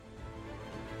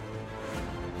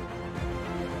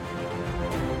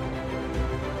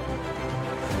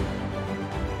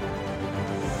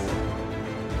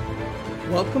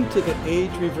Welcome to the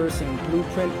Age Reversing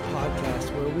Blueprint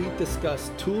podcast, where we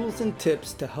discuss tools and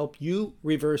tips to help you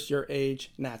reverse your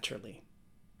age naturally.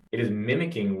 It is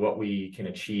mimicking what we can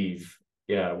achieve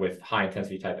with high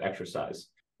intensity type exercise.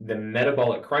 The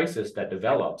metabolic crisis that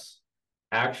develops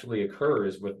actually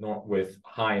occurs with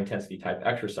high intensity type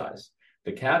exercise.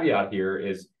 The caveat here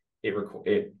is it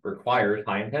requires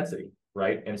high intensity,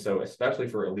 right? And so, especially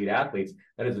for elite athletes,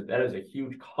 that is a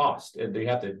huge cost. And they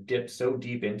have to dip so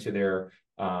deep into their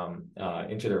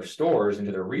stores,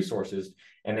 into their resources,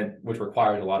 and then which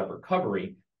requires a lot of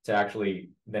recovery to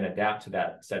actually then adapt to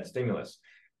that said stimulus.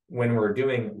 When we're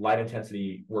doing light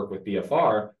intensity work with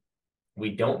BFR,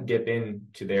 we don't dip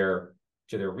into their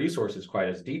resources quite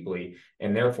as deeply,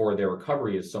 and therefore their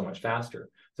recovery is so much faster.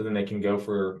 So then they can go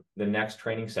for the next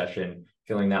training session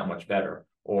feeling that much better,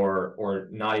 or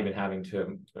not even having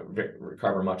to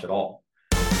recover much at all.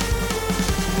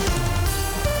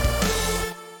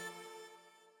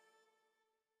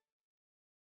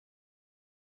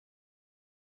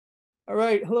 All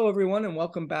right. Hello, everyone, and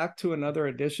welcome back to another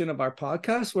edition of our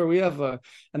podcast, where we have an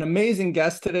amazing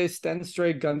guest today, Sten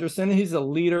Gunderson. He's a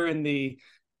leader in the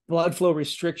blood flow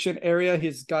restriction area.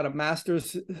 He's got a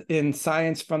master's in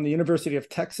science from the University of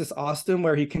Texas, Austin,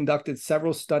 where he conducted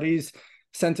several studies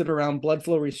centered around blood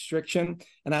flow restriction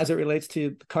and as it relates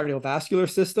to the cardiovascular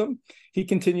system. He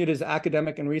continued his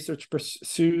academic and research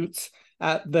pursuits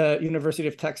at the University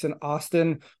of Texas,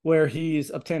 Austin, where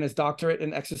he's obtained his doctorate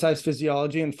in exercise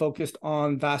physiology and focused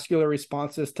on vascular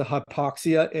responses to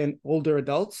hypoxia in older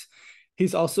adults.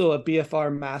 He's also a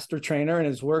BFR master trainer and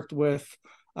has worked with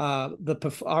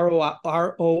the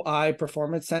ROI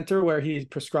Performance Center, where he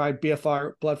prescribed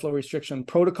BFR blood flow restriction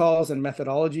protocols and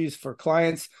methodologies for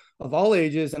clients of all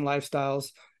ages and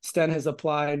lifestyles. Sten has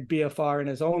applied BFR in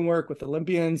his own work with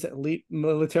Olympians, elite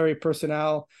military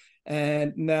personnel,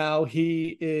 and now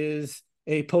he is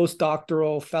a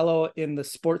postdoctoral fellow in the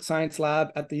Sports Science Lab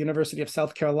at the University of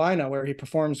South Carolina, where he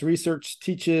performs research,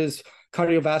 teaches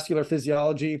cardiovascular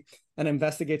physiology, and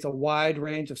investigates a wide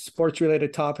range of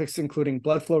sports-related topics, including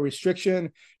blood flow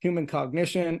restriction, human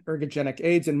cognition, ergogenic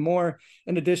aids, and more.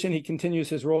 In addition, he continues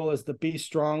his role as the Be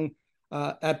Strong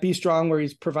at Be Strong, where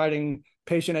he's providing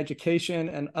patient education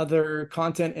and other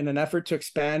content in an effort to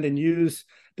expand and use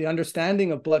the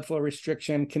understanding of blood flow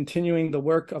restriction, continuing the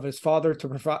work of his father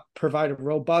to provide a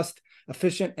robust,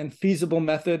 efficient, and feasible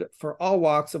method for all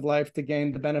walks of life to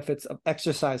gain the benefits of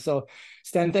exercise. So,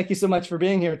 Stan, thank you so much for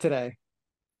being here today.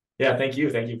 Yeah, thank you.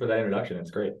 Thank you for that introduction.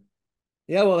 It's great.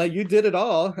 Yeah, well, you did it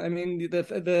all. I mean,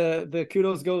 the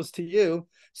kudos goes to you.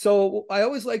 So I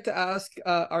always like to ask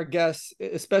our guests,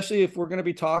 especially if we're going to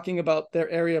be talking about their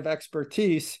area of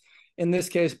expertise, in this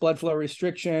case, blood flow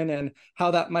restriction, and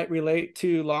how that might relate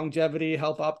to longevity,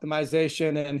 health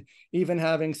optimization, and even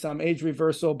having some age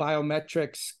reversal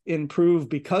biometrics improve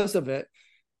because of it.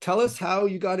 Tell us how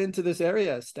you got into this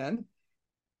area, Sten.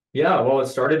 Yeah, well, it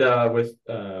started with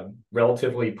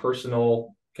relatively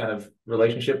personal kind of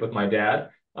relationship with my dad.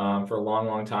 For a long,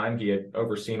 long time, he had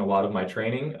overseen a lot of my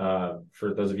training.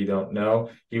 For those of you who don't know,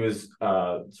 he was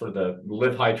sort of the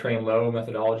live high, train low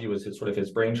methodology was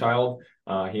his brainchild.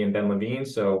 He and Ben Levine.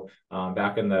 So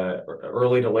back in the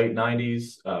early to late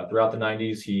 90s, throughout the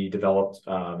 90s, he developed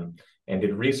and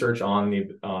did research on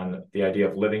the idea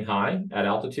of living high at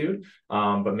altitude,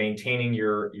 but maintaining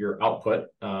your output.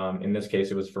 In this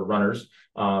case, it was for runners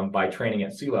by training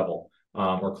at sea level.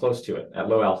 Or close to it at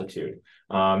low altitude.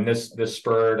 This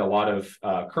spurred a lot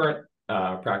of current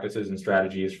practices and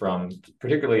strategies from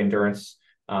particularly endurance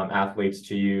athletes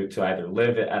to either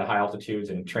live at high altitudes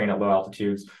and train at low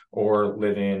altitudes, or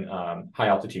live in high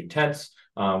altitude tents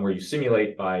where you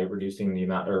simulate by reducing the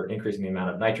amount or increasing the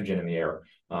amount of nitrogen in the air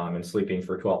and sleeping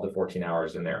for 12 to 14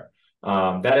 hours in there.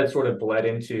 That had sort of bled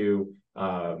into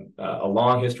a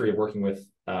long history of working with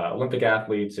Olympic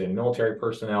athletes and military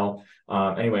personnel.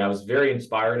 Anyway, I was very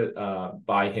inspired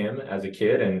by him as a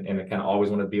kid, and kind of always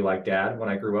wanted to be like Dad when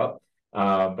I grew up.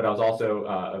 But I was also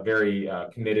a very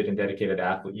committed and dedicated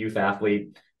youth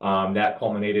athlete that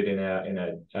culminated in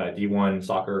a D1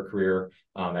 soccer career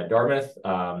at Dartmouth.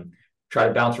 Tried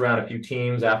to bounce around a few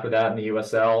teams after that in the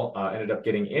USL. Ended up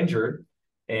getting injured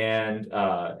and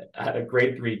had a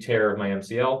grade 3 tear of my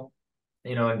MCL.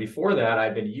 And before that,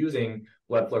 I'd been using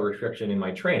blood flow restriction in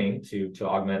my training to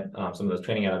augment some of those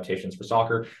training adaptations for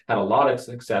soccer. Had a lot of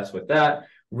success with that.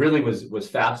 Really was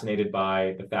fascinated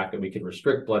by the fact that we could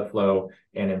restrict blood flow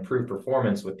and improve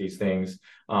performance with these things.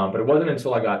 But it wasn't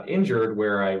until I got injured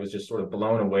where I was just sort of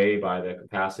blown away by the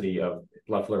capacity of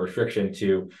blood flow restriction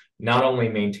to not only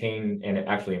maintain and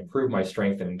actually improve my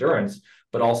strength and endurance,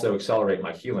 but also accelerate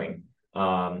my healing.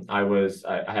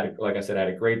 I had, like I said, I had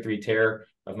a grade 3 tear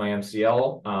of my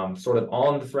MCL, sort of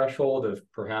on the threshold of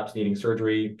perhaps needing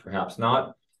surgery, perhaps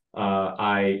not.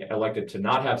 I elected to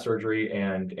not have surgery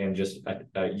and just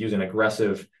use an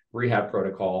aggressive rehab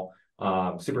protocol,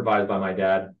 supervised by my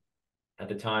dad at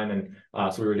the time.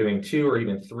 And so we were doing 2 or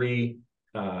even 3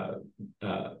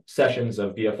 sessions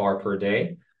of BFR per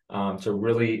day, to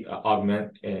really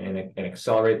augment and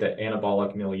accelerate the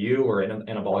anabolic milieu or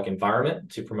anabolic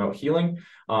environment to promote healing.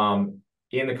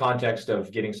 In the context of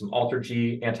getting some Alter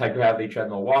G anti-gravity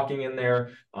treadmill walking in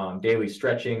there, daily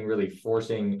stretching, really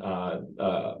forcing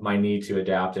my knee to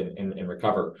adapt and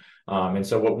recover. And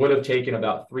so what would have taken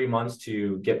about 3 months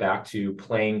to get back to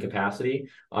playing capacity,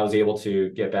 I was able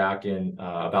to get back in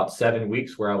about 7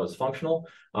 weeks where I was functional,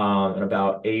 and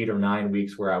about 8 or 9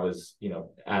 weeks where I was,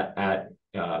 at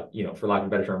for lack of a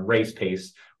better term, race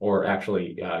pace, or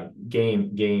actually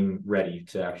game ready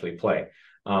to actually play.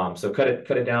 So cut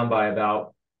it down by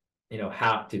about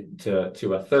half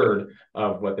to a third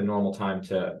of what the normal time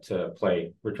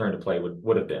to return to play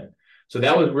would have been. So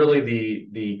that was really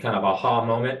the kind of aha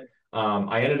moment.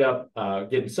 I ended up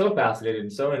getting so fascinated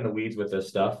and so in the weeds with this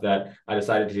stuff that I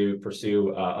decided to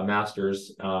pursue a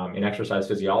master's in exercise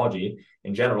physiology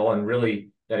in general, and really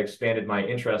that expanded my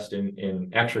interest in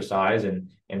exercise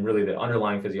and really the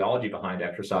underlying physiology behind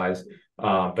exercise,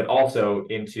 but also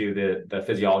into the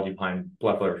physiology behind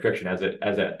blood flow restriction. At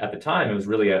the time, it was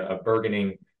really a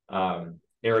burgeoning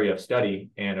area of study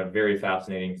and a very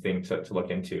fascinating thing to look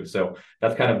into. So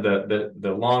that's kind of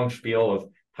the long spiel of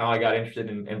how I got interested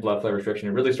in blood flow restriction.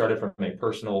 It really started from a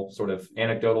personal sort of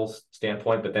anecdotal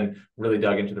standpoint, but then really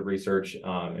dug into the research,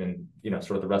 and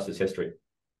sort of the rest is history.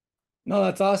 No,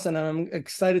 that's awesome. And I'm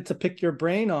excited to pick your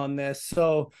brain on this.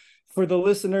 So for the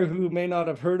listener who may not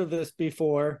have heard of this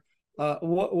before,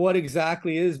 what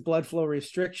exactly is blood flow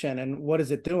restriction, and what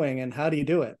is it doing, and how do you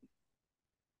do it?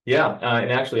 Yeah,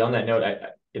 and actually on that note,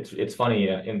 it's funny,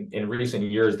 in recent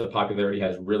years, the popularity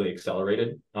has really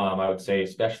accelerated. I would say,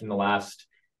 especially in the last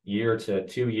year to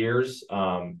 2 years,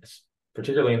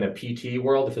 particularly in the PT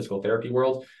world, the physical therapy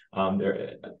world.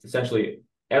 There essentially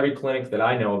every clinic that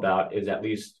I know about is at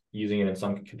least using it in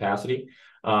some capacity.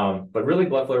 But really,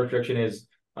 blood flow restriction is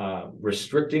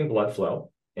restricting blood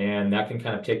flow, and that can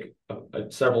kind of take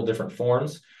several different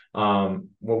forms.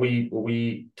 What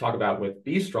we talk about with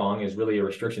Be Strong is really a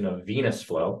restriction of venous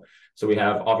flow. So we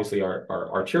have obviously our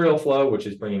arterial flow, which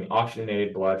is bringing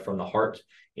oxygenated blood from the heart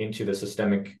into the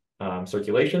systemic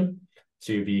circulation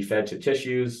to be fed to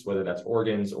tissues, whether that's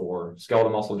organs or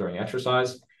skeletal muscle during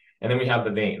exercise. And then we have the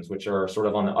veins, which are sort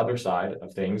of on the other side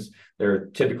of things. They're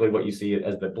typically what you see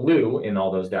as the blue in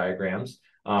all those diagrams.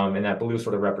 And that blue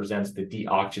sort of represents the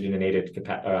deoxygenated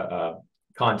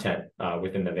content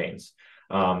within the veins.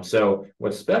 So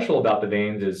what's special about the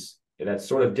veins is that's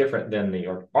sort of different than the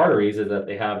arteries, is that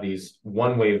they have these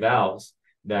one-way valves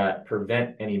that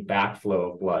prevent any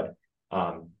backflow of blood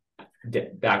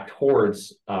back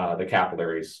towards the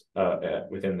capillaries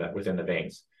within the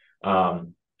veins.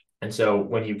 And so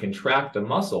when you contract the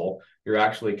muscle, you're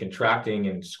actually contracting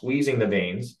and squeezing the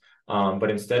veins,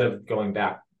 but instead of going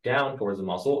back down towards the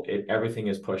muscle, everything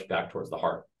is pushed back towards the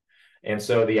heart. And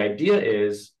so the idea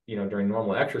is, during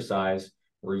normal exercise,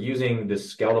 we're using this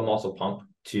skeletal muscle pump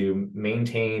to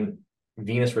maintain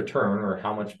venous return, or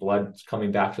how much blood is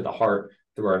coming back to the heart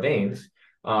through our veins.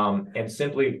 And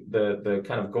simply the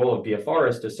kind of goal of BFR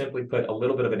is to simply put a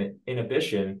little bit of an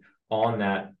inhibition on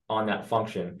that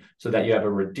function, so that you have a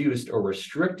reduced or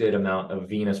restricted amount of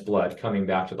venous blood coming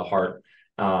back to the heart.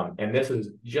 And this is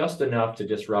just enough to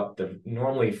disrupt the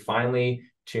normally finely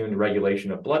tuned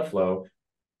regulation of blood flow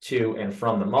to and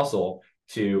from the muscle,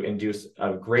 to induce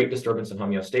a great disturbance in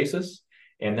homeostasis.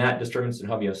 And that disturbance in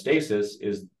homeostasis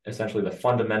is essentially the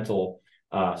fundamental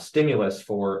stimulus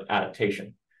for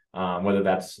adaptation, whether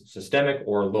that's systemic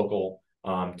or local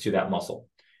to that muscle.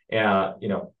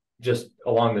 Just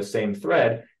along the same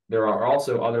thread, there are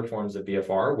also other forms of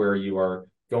BFR where you are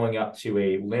going up to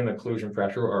a limb occlusion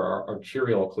pressure or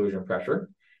arterial occlusion pressure,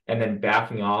 and then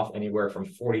backing off anywhere from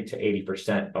 40 to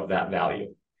 80% of that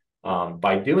value.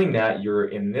 By doing that, you're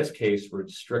in this case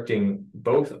restricting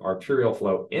both arterial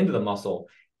flow into the muscle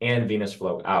and venous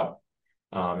flow out.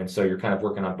 And so you're kind of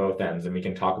working on both ends, and we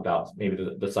can talk about maybe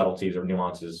the subtleties or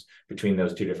nuances between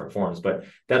those two different forms, but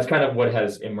that's kind of what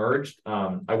has emerged.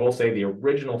 I will say the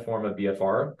original form of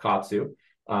BFR, Katsu,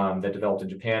 that developed in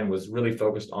Japan, was really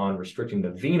focused on restricting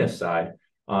the venous side.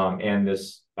 And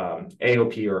this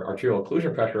AOP, or arterial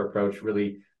occlusion pressure approach,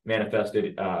 really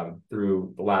manifested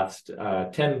through the last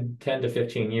 10 to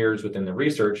 15 years within the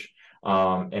research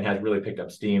and has really picked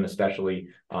up steam, especially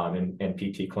in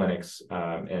PT clinics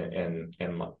and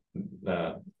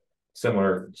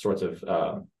similar sorts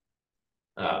of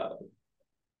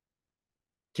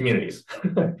communities.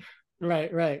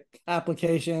 Right.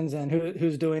 Applications and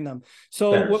who's doing them.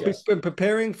 So Centers, what we've yes. been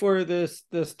preparing for this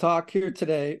talk here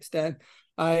today, Stan,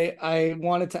 I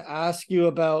wanted to ask you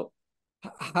about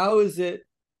how is it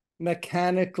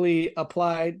mechanically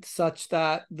applied such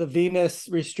that the venous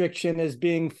restriction is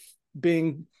being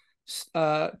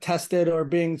tested or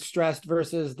being stressed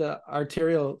versus the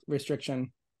arterial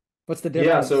restriction? What's the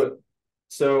Yeah, difference?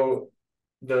 so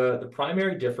the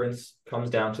primary difference comes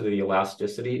down to the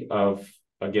elasticity of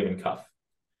a given cuff.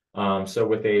 So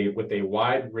with a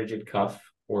wide rigid cuff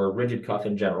or a rigid cuff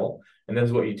in general, and this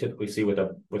is what you typically see with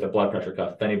a blood pressure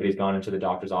cuff. If anybody's gone into the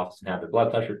doctor's office and had their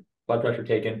blood pressure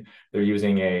taken, they're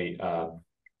using a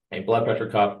blood pressure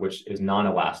cuff which is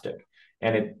non-elastic,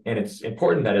 and it's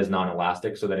important that it's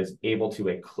non-elastic so that it's able to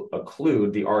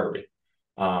occlude the artery.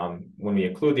 When we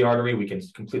occlude the artery, we can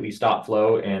completely stop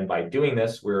flow, and by doing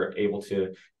this, we're able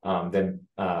to then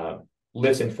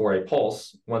listen for a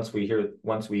pulse. Once we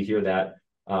hear that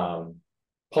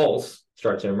pulse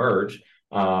start to emerge,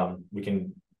 we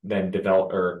can then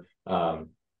develop or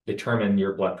determine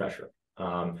your blood pressure.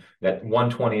 That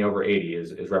 120 over 80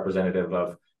 is representative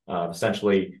of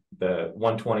essentially the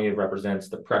 120 represents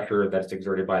the pressure that's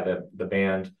exerted by the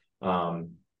band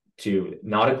to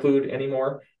not occlude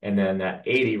anymore, and then that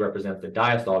 80 represents the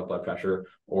diastolic blood pressure,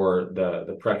 or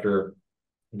the pressure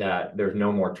that there's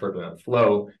no more turbulent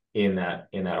flow in that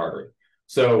artery.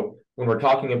 So when we're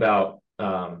talking about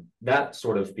that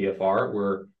sort of BFR,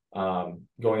 we're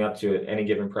going up to any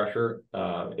given pressure.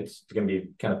 It's going to be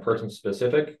kind of person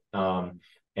specific, and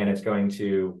it's going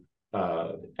to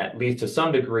at least to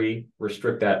some degree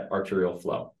restrict that arterial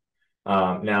flow.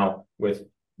 Now, with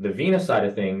the venous side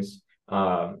of things,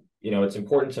 it's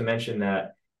important to mention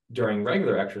that during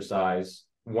regular exercise,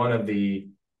 one of the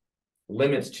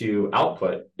limits to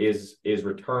output is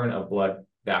return of blood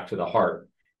back to the heart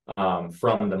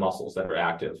from the muscles that are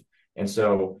active. And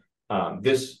so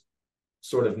this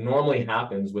sort of normally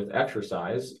happens with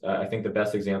exercise. I think the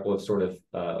best example is sort of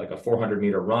like a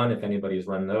 400-meter run. If anybody's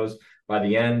run those, by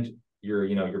the end,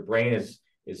 your brain is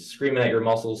screaming at your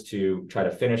muscles to try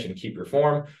to finish and keep your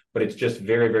form, but it's just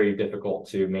very, very difficult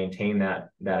to maintain that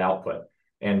output.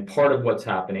 And part of what's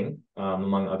happening,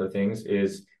 among other things,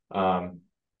 is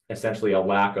essentially a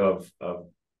lack of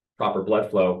proper blood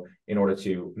flow in order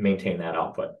to maintain that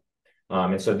output.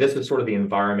 And so this is sort of the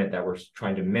environment that we're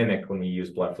trying to mimic when we use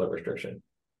blood flow restriction.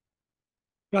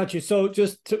 Got you. So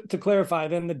just to clarify,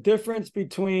 then the difference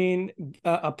between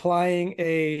applying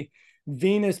a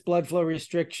venous blood flow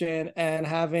restriction and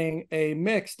having a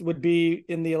mixed would be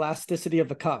in the elasticity of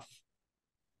the cuff.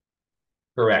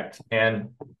 Correct. And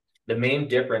the main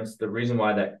difference, the reason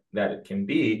why that it can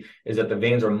be, is that the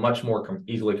veins are much more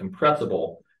easily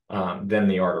compressible than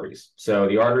the arteries. So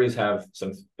the arteries have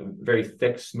some very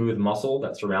thick, smooth muscle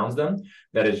that surrounds them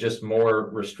that is just more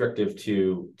restrictive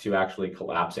to actually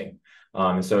collapsing.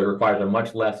 And so it requires a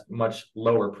much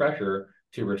lower pressure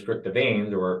to restrict the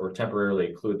veins or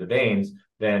temporarily occlude the veins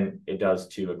than it does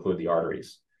to occlude the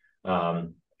arteries.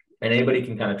 And anybody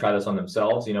can kind of try this on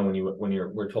themselves.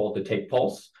 We're told to take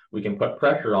pulse, we can put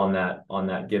pressure on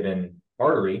that given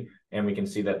artery, and we can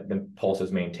see that the pulse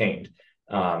is maintained.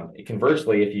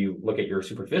 Conversely, if you look at your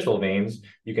superficial veins,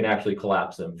 you can actually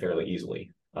collapse them fairly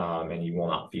easily, and you will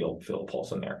not feel a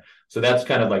pulse in there. So that's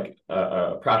kind of like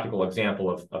a practical example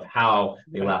of how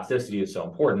the elasticity is so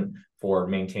important for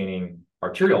maintaining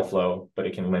arterial flow, but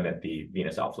it can limit the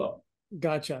venous outflow.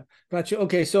 Gotcha.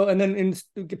 Okay. So, and then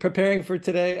in preparing for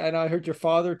today, I heard your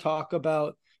father talk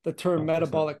about the term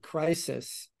metabolic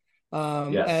crisis.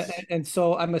 Yes. And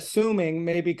so I'm assuming,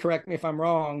 maybe correct me if I'm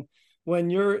wrong,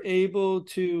 when you're able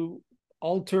to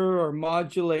alter or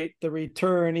modulate the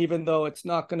return, even though it's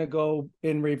not going to go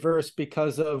in reverse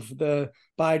because of the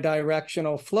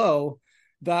bidirectional flow,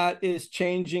 that is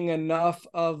changing enough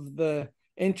of the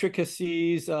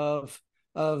intricacies of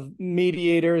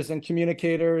mediators and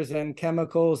communicators and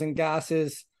chemicals and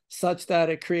gases such that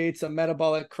it creates a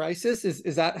metabolic crisis.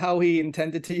 Is that how he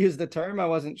intended to use the term? I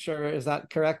wasn't sure. Is that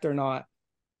correct or not?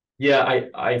 Yeah,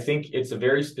 I think it's a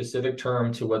very specific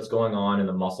term to what's going on in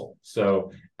the muscle.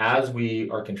 So as we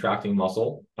are contracting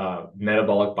muscle,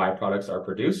 metabolic byproducts are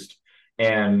produced.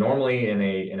 And normally in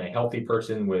a healthy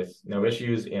person with no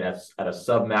issues at a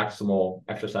submaximal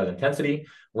exercise intensity,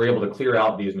 we're able to clear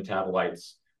out these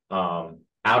metabolites out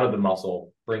of the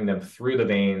muscle, bring them through the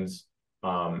veins,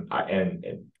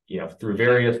 and through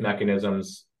various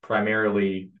mechanisms,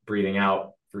 primarily breathing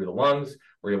out through the lungs.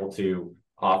 We're able to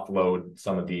offload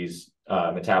some of these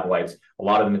metabolites. A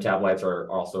lot of the metabolites are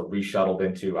also reshuttled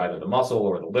into either the muscle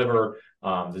or the liver.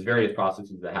 There's various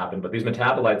processes that happen, but these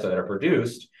metabolites that are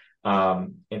produced,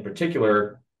 in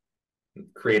particular,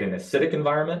 create an acidic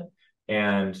environment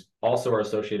and also are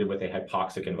associated with a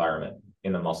hypoxic environment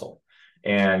in the muscle.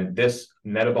 And this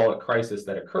metabolic crisis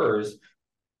that occurs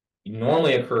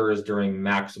normally occurs during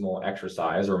maximal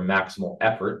exercise or maximal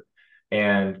effort.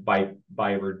 And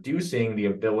by reducing the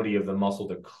ability of the muscle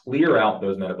to clear out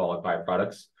those metabolic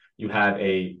byproducts, you have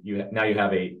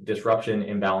a disruption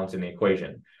imbalance in the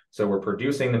equation. So we're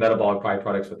producing the metabolic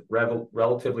byproducts with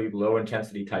relatively low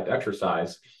intensity type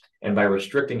exercise. And by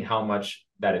restricting how much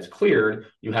that is cleared,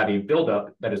 you have a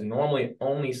buildup that is normally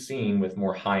only seen with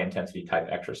more high intensity type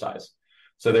exercise.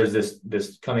 So there's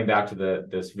this coming back to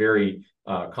this very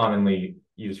commonly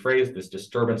used phrase, this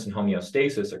disturbance in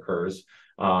homeostasis occurs,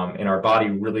 and our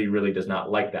body really, really does not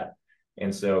like that.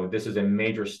 And so this is a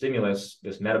major stimulus.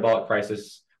 This metabolic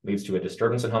crisis leads to a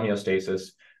disturbance in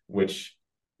homeostasis, which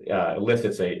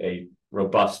elicits a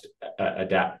robust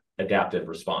adaptive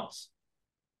response.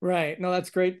 Right. No,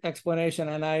 that's great explanation.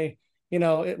 And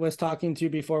it was talking to you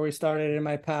before we started. In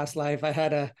my past life, I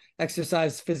had a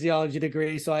exercise physiology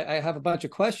degree. So I have a bunch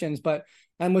of questions, but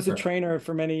I was a trainer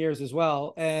for many years as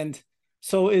well. And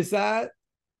so is that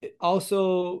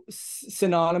also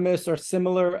synonymous or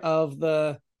similar of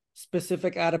the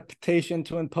specific adaptation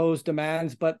to imposed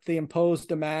demands, but the imposed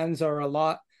demands are a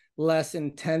lot less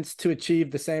intense to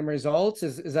achieve the same results?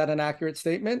 Is that an accurate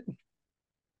statement?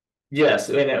 Yes,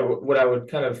 and what I would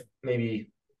kind of maybe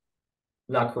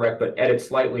not correct, but edit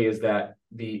slightly is that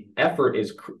the effort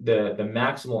is the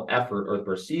maximal effort or the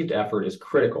perceived effort is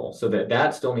critical, so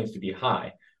that still needs to be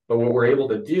high. But what we're able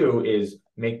to do is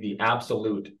make the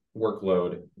absolute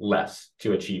workload less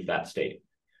to achieve that state.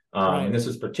 Right. And this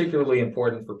is particularly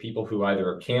important for people who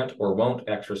either can't or won't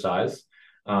exercise,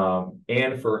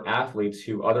 and for athletes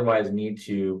who otherwise need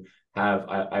to have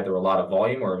either a lot of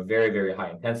volume or a very, very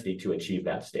high intensity to achieve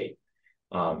that state.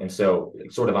 And so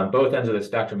sort of on both ends of the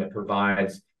spectrum, it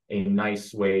provides a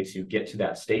nice way to get to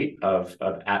that state of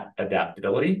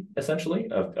adaptability, essentially,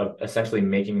 of essentially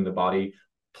making the body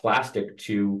plastic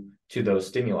to those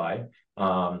stimuli.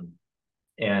 And,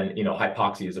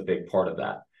 hypoxia is a big part of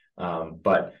that.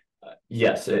 But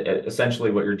yes,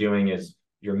 essentially what you're doing is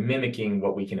you're mimicking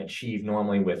what we can achieve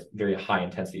normally with very high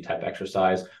intensity type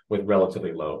exercise with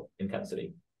relatively low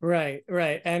intensity. Right.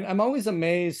 And I'm always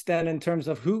amazed then in terms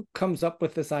of who comes up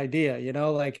with this idea,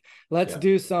 let's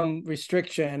do some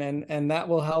restriction and that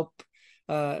will help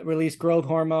release growth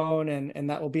hormone and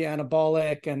that will be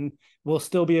anabolic and we'll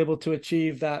still be able to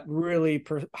achieve that really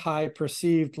high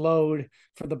perceived load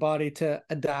for the body to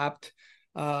adapt.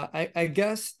 I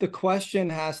guess the question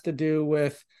has to do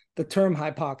with the term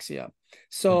hypoxia.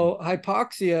 So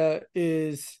hypoxia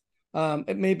is,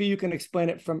 maybe you can explain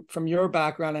it from your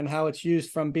background and how it's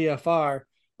used from BFR.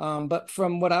 But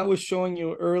from what I was showing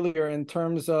you earlier in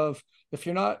terms of if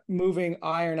you're not moving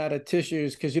iron out of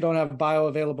tissues because you don't have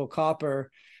bioavailable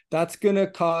copper, that's going to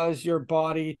cause your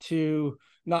body to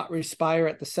not respire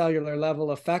at the cellular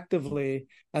level effectively.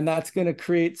 And that's going to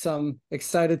create some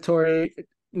excitatory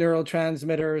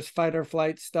neurotransmitters, fight or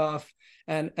flight stuff.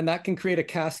 And that can create a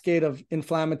cascade of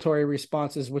inflammatory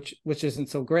responses, which isn't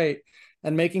so great.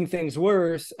 And making things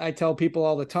worse, I tell people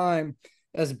all the time,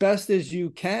 as best as you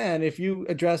can, if you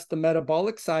address the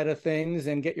metabolic side of things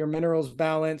and get your minerals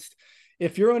balanced,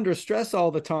 if you're under stress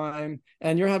all the time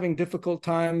and you're having difficult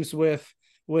times with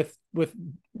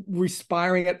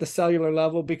respiring at the cellular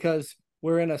level because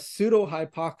we're in a pseudo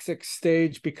hypoxic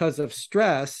stage because of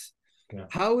stress,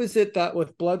 how is it that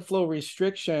with blood flow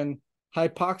restriction,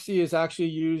 hypoxia is actually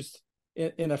used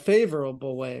in a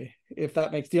favorable way, if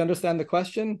that makes, do you understand the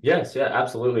question? Yes, yeah,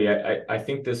 absolutely. I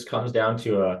think this comes down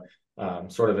to a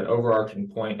sort of an overarching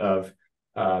point of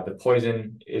the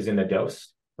poison is in the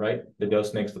dose, right? The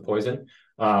dose makes the poison.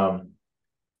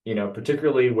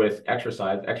 Particularly with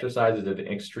exercise is an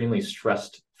extremely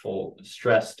stressed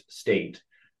state.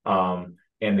 And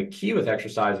the key with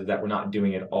exercise is that we're not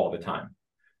doing it all the time.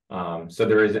 So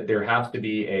there has to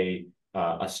be a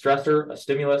stressor, a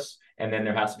stimulus, and then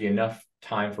there has to be enough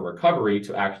time for recovery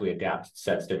to actually adapt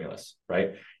said stimulus,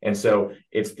 right? And so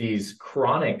it's these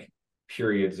chronic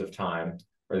periods of time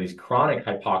or these chronic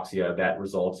hypoxia that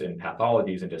results in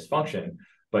pathologies and dysfunction,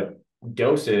 but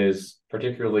doses,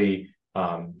 particularly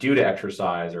due to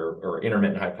exercise or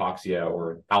intermittent hypoxia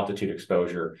or altitude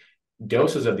exposure,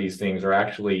 doses of these things are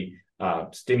actually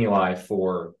stimuli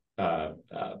for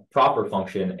proper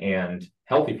function and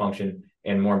healthy function,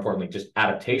 and more importantly, just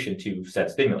adaptation to said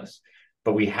stimulus.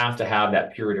 But we have to have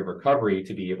that period of recovery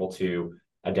to be able to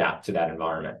adapt to that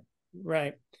environment.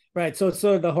 Right. Right. So it's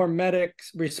sort of the hormetic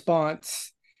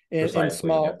response in Precisely.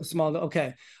 Yeah. small.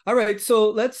 Okay. All right. So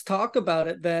let's talk about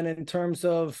it then in terms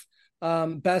of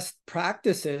best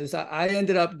practices. I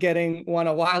ended up getting one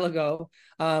a while ago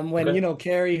when, Okay.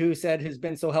 Carrie, who said has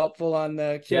been so helpful on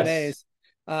the Yes. Q&As.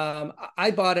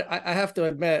 I bought it. I have to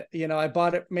admit, I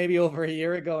bought it maybe over a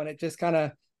year ago and it just kind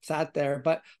of sat there,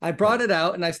 but I Yeah. brought it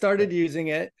out and I started using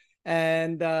it.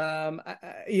 And I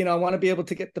want to be able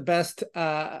to get the best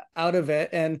out of it.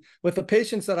 And with the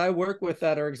patients that I work with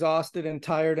that are exhausted and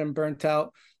tired and burnt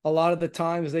out, a lot of the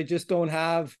times they just don't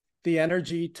have the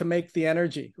energy to make the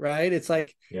energy, right? It's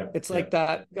like Yeah.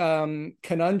 that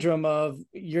conundrum of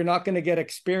you're not going to get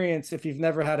experience if you've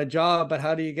never had a job, but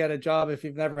how do you get a job if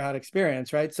you've never had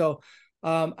experience, right? So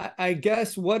I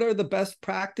guess what are the best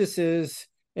practices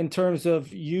in terms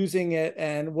of using it,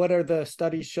 and what are the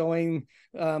studies showing,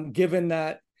 given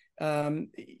that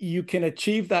you can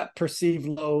achieve that perceived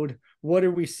load? What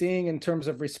are we seeing in terms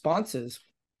of responses?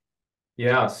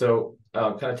 Yeah. So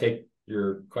I'll kind of take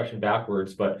your question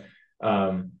backwards, but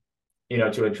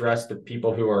to address the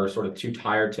people who are sort of too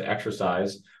tired to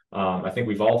exercise, I think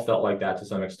we've all felt like that to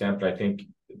some extent, but I think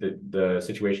the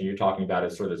situation you're talking about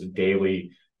is sort of this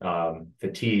daily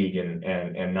fatigue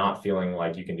and not feeling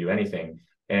like you can do anything.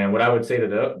 And what I would say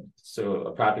so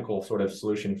a practical sort of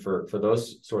solution for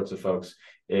those sorts of folks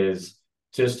is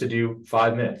just to do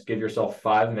 5 minutes. Give yourself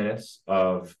 5 minutes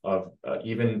of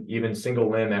even single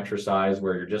limb exercise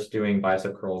where you're just doing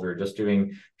bicep curls, or you're just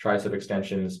doing tricep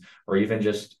extensions, or even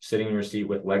just sitting in your seat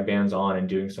with leg bands on and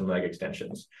doing some leg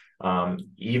extensions.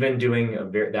 Even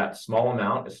doing that small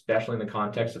amount, especially in the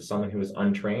context of someone who is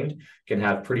untrained, can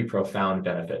have pretty profound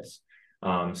benefits.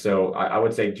 So I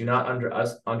would say do not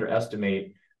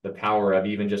underestimate the power of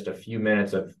even just a few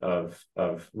minutes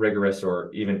of rigorous,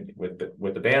 or even with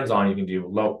the bands on, you can do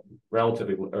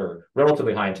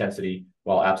relatively high intensity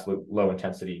while absolute low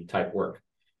intensity type work.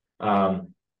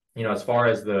 As far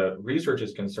as the research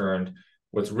is concerned,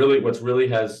 what's really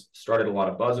has started a lot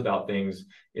of buzz about things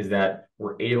is that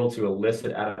we're able to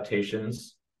elicit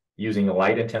adaptations using a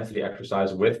light intensity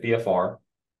exercise with BFR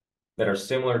that are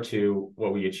similar to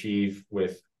what we achieve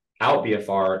without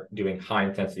BFR doing high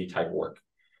intensity type work.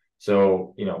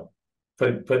 So,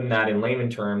 putting that in layman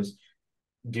terms,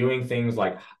 doing things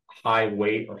like high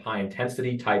weight or high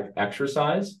intensity type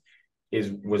exercise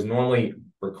was normally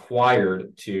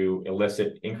required to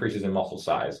elicit increases in muscle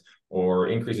size, or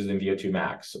increases in VO2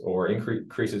 max, or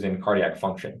increases in cardiac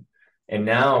function. And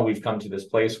now we've come to this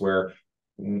place where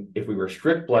if we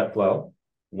restrict blood flow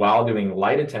while doing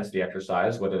light intensity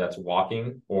exercise, whether that's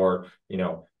walking or,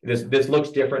 this looks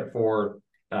different for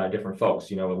different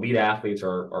folks. Elite athletes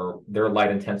are their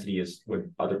light intensity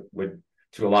would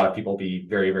to a lot of people be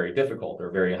very, very difficult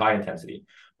or very high intensity.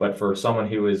 But for someone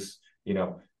who is,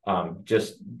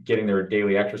 just getting their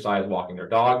daily exercise, walking their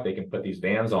dog, they can put these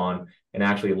bands on and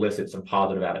actually elicit some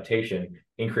positive adaptation,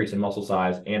 increase in muscle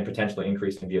size, and potentially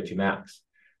increase in VO2 max.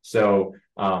 So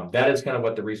that is kind of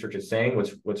what the research is saying.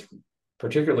 What's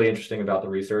particularly interesting about the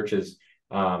research is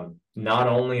not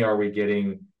only are we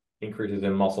getting increases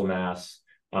in muscle mass,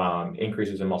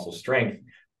 increases in muscle strength,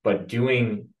 but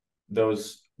doing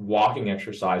those walking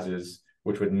exercises,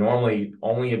 which would normally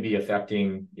only be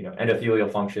affecting,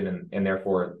 endothelial function and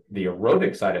therefore the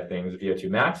aerobic side of things, the VO2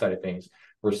 max side of things,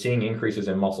 we're seeing increases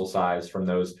in muscle size from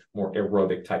those more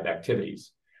aerobic type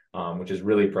activities, which is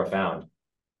really profound.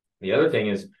 The other thing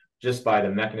is, just by the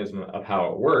mechanism of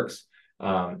how it works,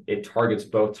 it targets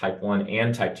both type 1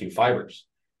 and type 2 fibers.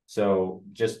 So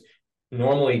just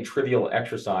normally trivial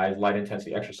exercise, light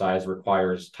intensity exercise,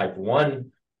 requires type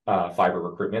 1 fiber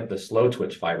recruitment, the slow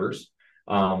twitch fibers.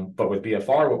 But with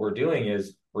BFR, what we're doing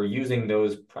is we're using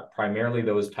those primarily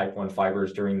those type 1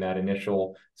 fibers during that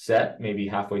initial set, maybe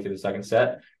halfway through the second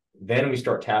set. Then we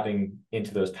start tapping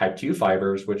into those type 2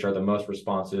 fibers, which are the most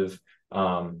responsive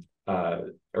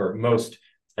or most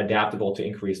adaptable to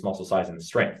increase muscle size and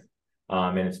strength.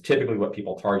 And it's typically what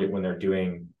people target when they're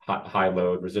doing high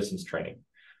load resistance training.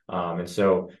 And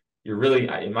so you're really,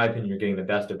 in my opinion, you're getting the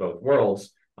best of both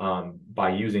worlds by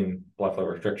using blood flow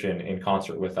restriction in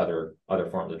concert with other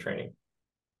forms of training.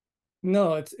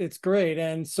 No, it's great.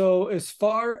 And so as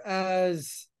far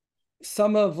as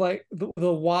some of like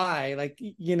the why, like,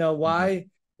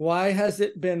 why has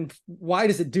it been, why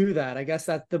does it do that? I guess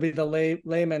that'll be the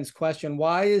layman's question.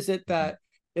 Why is it that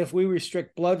if we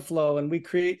restrict blood flow and we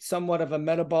create somewhat of a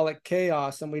metabolic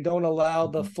chaos and we don't allow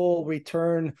the full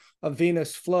return of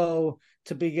venous flow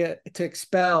to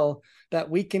expel, that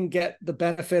we can get the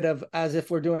benefit of, as if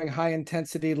we're doing high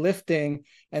intensity lifting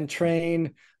and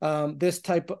train this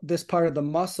part of the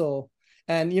muscle,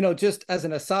 And, just as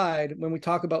an aside, when we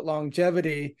talk about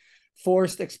longevity,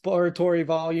 forced expiratory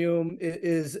volume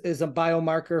is a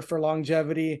biomarker for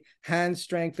longevity. Hand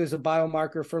strength is a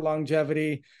biomarker for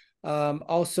longevity.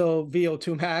 Also,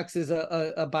 VO2 max is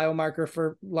a biomarker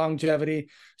for longevity.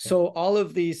 So all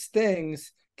of these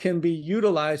things can be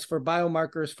utilized for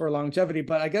biomarkers for longevity.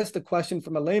 But I guess the question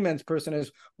from a layman's person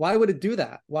is, why would it do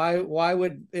that? Why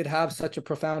would it have such a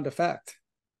profound effect?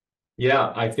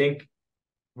 Yeah, I think,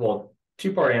 well,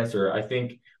 two-part answer. I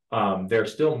think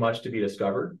there's still much to be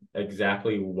discovered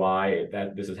exactly why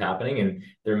this is happening, and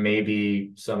there may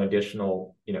be some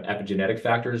additional, epigenetic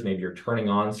factors. Maybe you're turning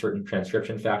on certain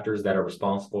transcription factors that are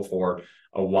responsible for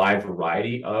a wide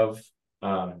variety of,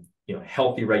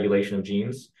 healthy regulation of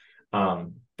genes.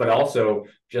 But also,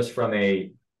 just from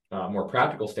a more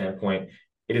practical standpoint,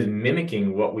 it is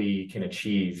mimicking what we can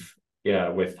achieve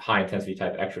with high intensity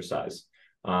type exercise.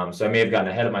 So I may have gotten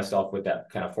ahead of myself with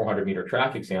that kind of 400-meter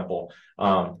track example,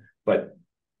 but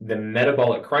the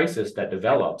metabolic crisis that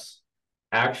develops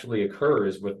actually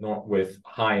occurs with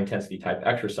high intensity type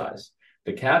exercise.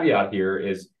 The caveat here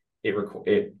is it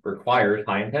requires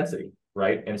high intensity,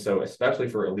 right? And so, especially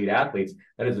for elite athletes,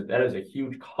 that is a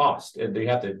huge cost. They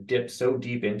have to dip so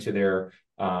deep into their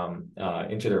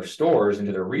stores,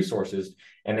 into their resources,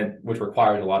 and then which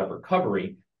requires a lot of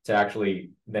recovery to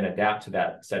actually then adapt to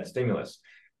that said stimulus.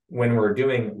 When we're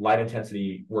doing light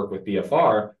intensity work with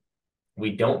BFR,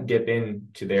 we don't dip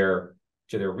into their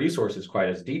resources quite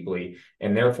as deeply,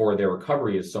 and therefore their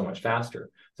recovery is so much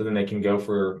faster. So then they can go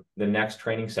for the next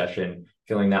training session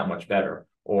feeling that much better,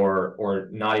 or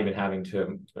not even having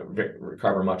to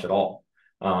recover much at all.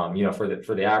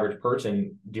 For the average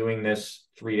person, doing this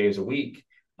 3 days a week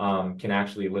can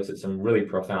actually elicit some really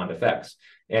profound effects.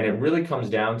 And it really comes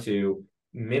down to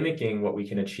mimicking what we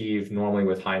can achieve normally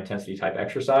with high intensity type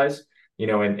exercise,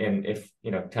 and if,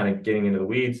 kind of getting into the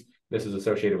weeds, this is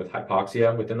associated with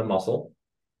hypoxia within the muscle.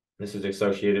 This is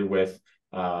associated with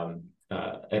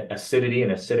acidity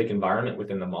and acidic environment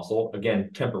within the muscle.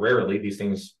 Again, temporarily, these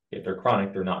things, if they're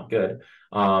chronic, they're not good.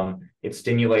 It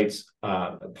stimulates,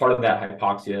 part of that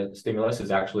hypoxia stimulus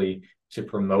is actually to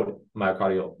promote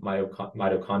mitochondrial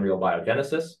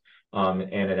biogenesis. And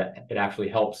it actually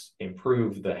helps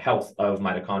improve the health of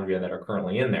mitochondria that are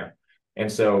currently in there. And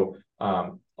so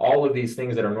all of these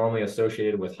things that are normally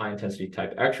associated with high intensity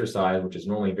type exercise, which is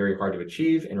normally very hard to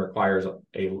achieve and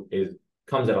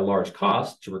comes at a large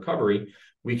cost to recovery,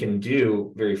 we can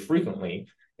do very frequently,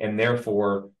 and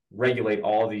therefore regulate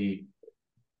all the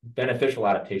beneficial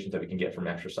adaptations that we can get from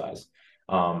exercise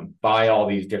by all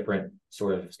these different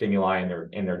sort of stimuli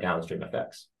and their downstream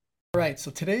effects. All right,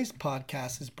 so today's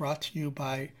podcast is brought to you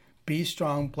by Be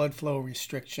Strong blood flow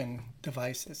restriction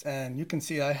devices. And you can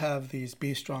see I have these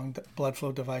Be Strong blood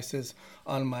flow devices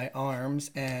on my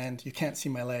arms, and you can't see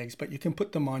my legs, but you can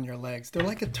put them on your legs. They're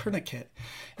like a tourniquet.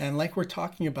 And like we're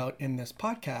talking about in this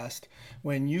podcast,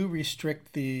 when you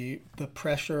restrict the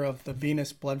pressure of the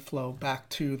venous blood flow back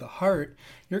to the heart,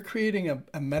 you're creating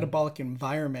a metabolic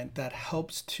environment that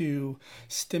helps to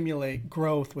stimulate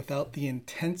growth without the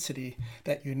intensity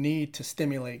that you need to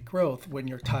stimulate growth when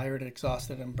you're tired,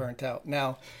 exhausted, and burnt out.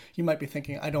 Now, you might be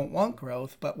thinking, I don't want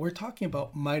growth, but we're talking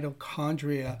about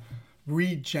mitochondria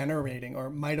regenerating, or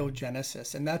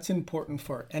mitogenesis, and that's important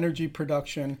for energy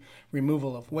production,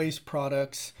 removal of waste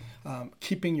products,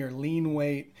 keeping your lean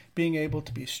weight, being able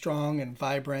to be strong and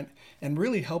vibrant, and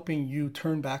really helping you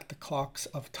turn back the clocks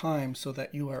of time so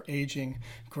that you are aging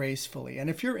gracefully.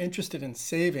 And if you're interested in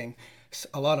saving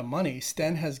a lot of money,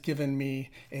 Sten has given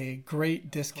me a great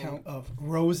discount of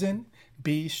Rosen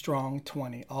Be Strong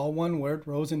 20, all one word,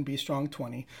 Rosen Be Strong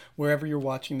 20. Wherever you're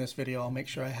watching this video, I'll make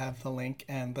sure I have the link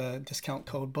and the discount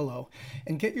code below.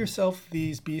 And get yourself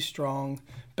these Be Strong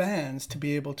bands to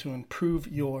be able to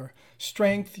improve your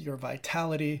strength, your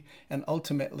vitality, and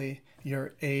ultimately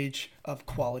your age of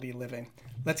quality living.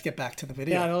 Let's get back to the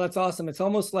video. Yeah, no, that's awesome. It's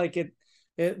almost like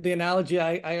the analogy,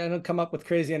 I don't come up with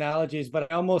crazy analogies,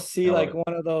 but I almost see like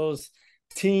one of those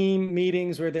team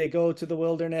meetings where they go to the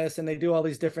wilderness and they do all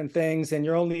these different things, and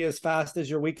you're only as fast as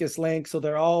your weakest link. So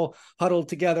they're all huddled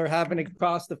together, having to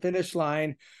cross the finish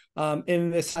line in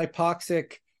this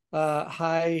hypoxic,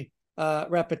 high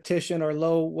repetition or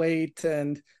low weight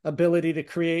and ability to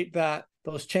create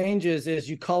those changes. Is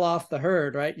you call off the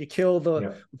herd, right? You kill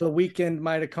the weakened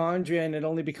mitochondria and it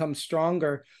only becomes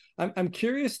stronger. I'm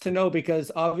curious to know,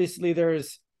 because obviously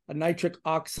there's a nitric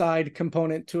oxide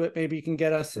component to it. Maybe you can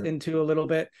get us into a little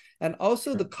bit, and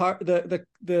also the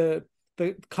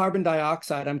carbon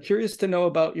dioxide. I'm curious to know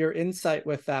about your insight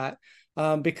with that,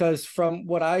 because from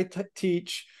what I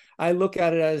teach, I look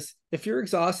at it as if you're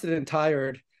exhausted and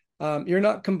tired, you're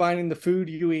not combining the food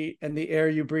you eat and the air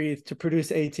you breathe to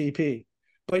produce ATP,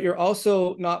 but you're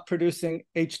also not producing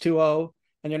H2O,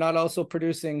 and you're not also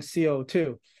producing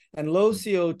CO2. And low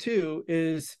CO2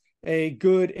 is a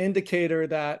good indicator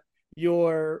that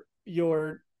your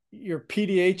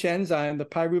PDH enzyme, the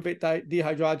pyruvate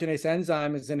dehydrogenase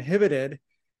enzyme, is inhibited,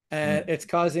 and it's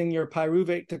causing your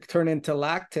pyruvate to turn into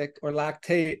lactic or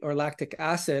lactate or lactic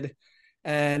acid,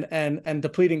 and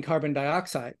depleting carbon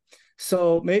dioxide.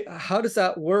 So how does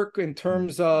that work in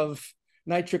terms of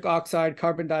nitric oxide,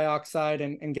 carbon dioxide,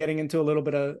 and getting into a little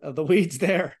bit of the weeds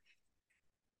there?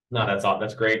 No,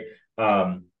 that's great.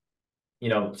 To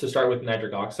start with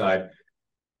nitric oxide.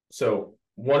 So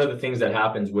one of the things that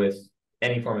happens with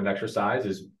any form of exercise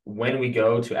is when we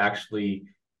go to actually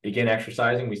begin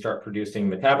exercising, we start producing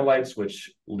metabolites,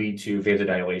 which lead to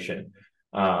vasodilation.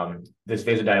 This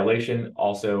vasodilation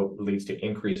also leads to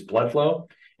increased blood flow,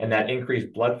 and that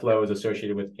increased blood flow is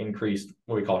associated with increased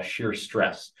what we call shear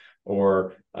stress,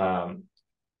 or the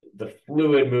blood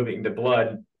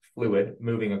fluid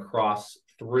moving across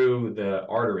through the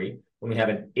artery. When we have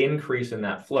an increase in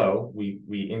that flow,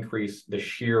 we increase the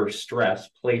shear stress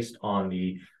placed on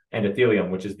the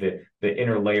endothelium, which is the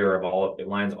inner layer of it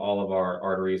lines all of our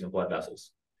arteries and blood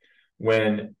vessels.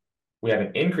 When we have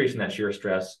an increase in that shear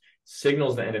stress,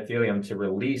 signals the endothelium to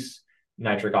release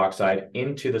nitric oxide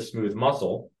into the smooth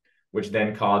muscle, which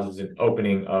then causes an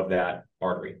opening of that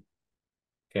artery.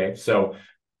 Okay, so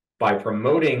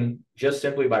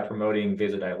simply by promoting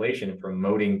vasodilation and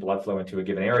promoting blood flow into a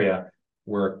given area,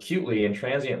 we're acutely and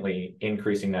transiently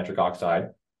increasing nitric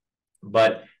oxide,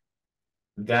 but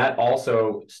that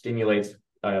also stimulates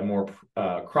a more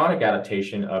chronic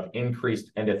adaptation of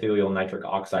increased endothelial nitric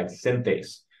oxide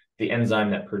synthase, the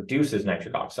enzyme that produces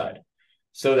nitric oxide,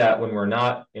 so that when we're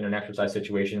not in an exercise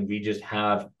situation, we just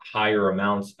have higher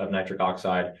amounts of nitric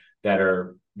oxide that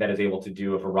is able to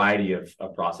do a variety of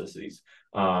processes.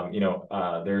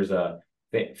 There's a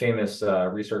famous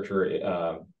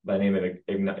researcher by the name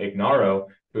of Ignaro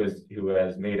who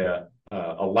has made a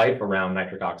life around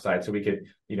nitric oxide. So I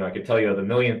could tell you the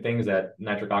million things that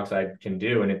nitric oxide can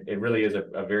do, and it really is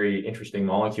a very interesting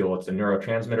molecule. It's a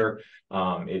neurotransmitter.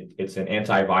 It's an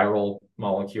antiviral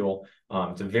molecule.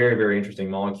 It's a very, very interesting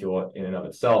molecule in and of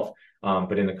itself.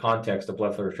 But in the context of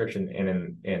blood flow restriction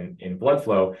and in blood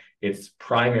flow, its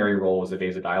primary role is a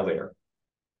vasodilator.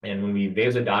 And when we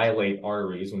vasodilate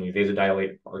arteries, when we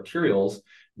vasodilate arterioles,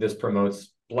 this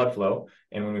promotes blood flow.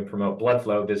 And when we promote blood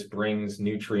flow, this brings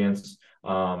nutrients,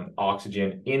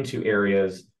 oxygen into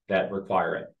areas that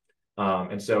require it.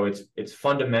 And so it's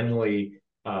fundamentally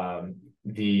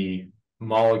the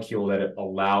molecule that it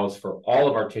allows for all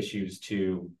of our tissues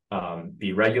to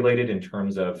be regulated in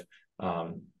terms of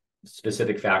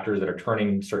specific factors that are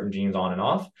turning certain genes on and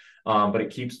off. But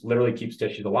it literally keeps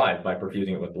tissues alive by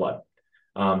perfusing it with blood.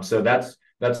 So that's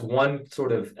one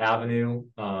sort of avenue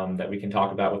that we can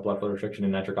talk about with blood flow restriction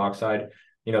and nitric oxide.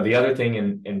 The other thing,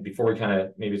 and before we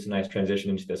maybe it's a nice transition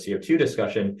into the CO2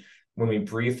 discussion, when we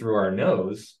breathe through our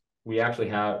nose, we actually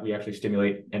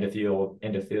stimulate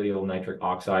endothelial nitric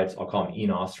oxides. I'll call them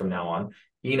eNOS from now on.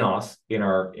 eNOS in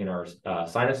our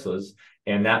sinuses,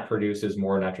 and that produces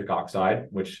more nitric oxide,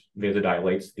 which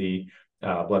vasodilates the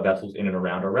blood vessels in and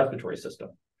around our respiratory system.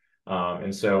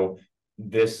 And so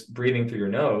this breathing through your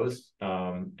nose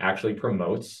actually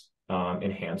promotes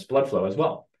enhanced blood flow as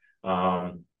well.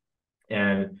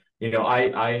 And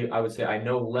I would say I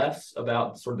know less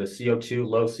about sort of the CO2,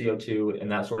 low CO2,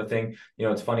 and that sort of thing.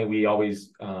 It's funny, we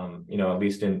always, at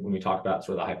least when we talk about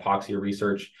sort of the hypoxia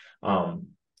research,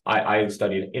 I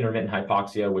studied intermittent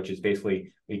hypoxia, which is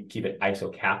basically we keep it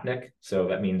isocapnic. So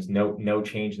that means no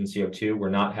change in CO2. We're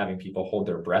not having people hold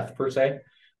their breath per se.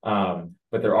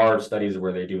 But there are studies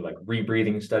where they do like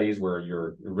rebreathing studies where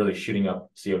you're really shooting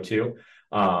up CO2.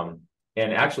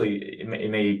 And actually, it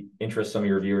may interest some of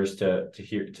your viewers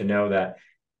to know that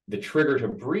the trigger to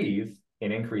breathe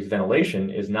and increase ventilation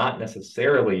is not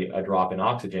necessarily a drop in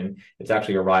oxygen. It's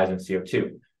actually a rise in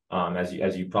CO2.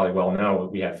 As you probably well know,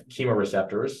 we have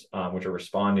chemoreceptors, which are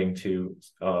responding to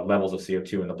levels of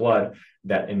CO2 in the blood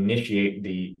that initiate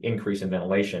the increase in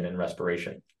ventilation and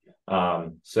respiration.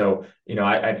 I'd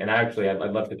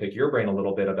love to pick your brain a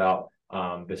little bit about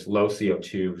this low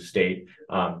CO2 state.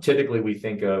 Typically, we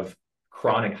think of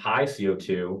chronic high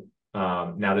CO2.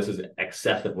 Now, this is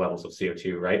excessive levels of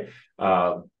CO2, right?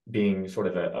 Being sort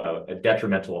of a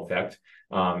detrimental effect,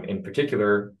 in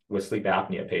particular with sleep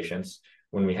apnea patients.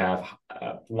 When we have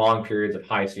long periods of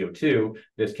high CO2,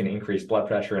 this can increase blood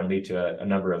pressure and lead to a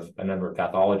number of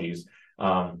pathologies.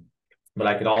 But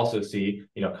I could also see,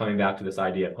 coming back to this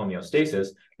idea of homeostasis,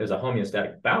 there's a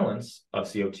homeostatic balance of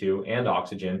CO2 and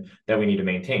oxygen that we need to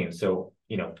maintain. So,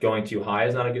 going too high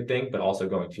is not a good thing, but also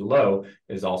going too low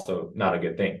is also not a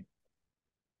good thing.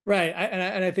 Right.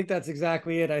 And I think that's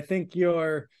exactly it. I think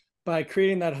by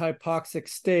creating that hypoxic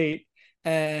state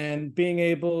and being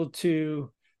able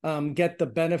to get the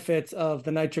benefits of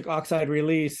the nitric oxide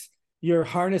release, you're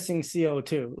harnessing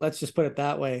CO2. Let's just put it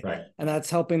that way. Right. And that's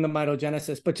helping the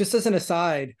mitogenesis. But just as an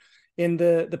aside, in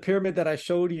the pyramid that I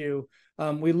showed you,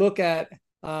 we look at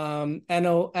NOS2,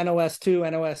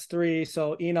 NOS3,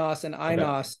 so enos and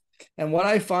inos. Okay. And what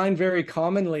I find very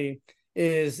commonly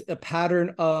is a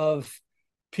pattern of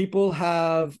people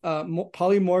have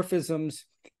polymorphisms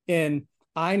in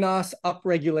inos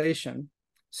upregulation.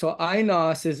 So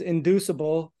inos is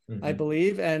inducible, I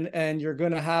believe, and you're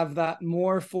going to have that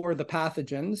more for the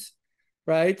pathogens,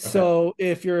 right? Okay. So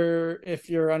if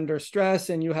you're under stress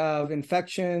and you have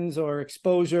infections or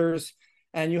exposures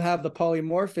and you have the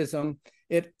polymorphism,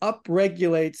 it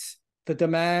upregulates the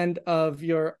demand of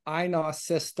your inos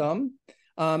system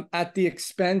at the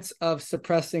expense of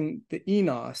suppressing the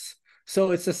enos.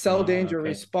 So it's a cell danger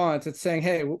response. It's saying,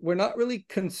 hey, we're not really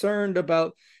concerned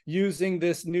about using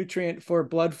this nutrient for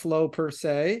blood flow per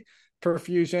se,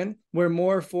 perfusion. We're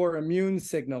more for immune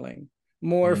signaling,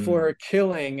 more for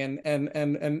killing.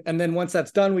 And then once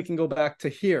that's done, we can go back to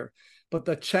here. But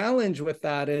the challenge with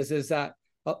that is that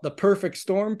the perfect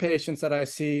storm patients that I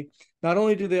see, not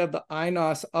only do they have the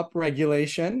inos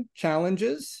upregulation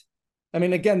challenges. I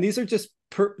mean, again, these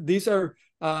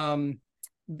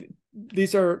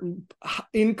are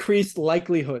increased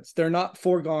likelihoods. They're not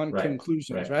foregone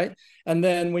conclusions, right? And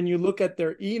then when you look at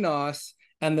their enos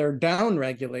and they're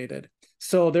downregulated,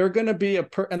 so they're going to be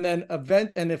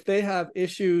and if they have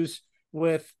issues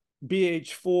with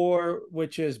BH4,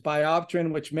 which is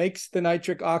biopterin, which makes the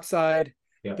nitric oxide,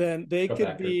 then they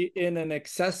could be in an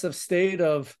excessive state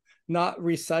of not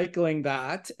recycling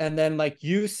that. And then, like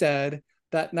you said,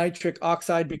 that nitric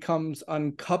oxide becomes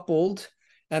uncoupled.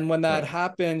 And when that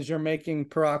happens, you're making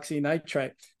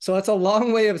peroxynitrite. So that's a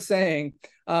long way of saying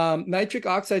nitric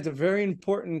oxide is a very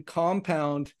important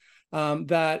compound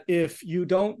that if you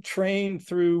don't train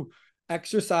through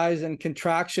exercise and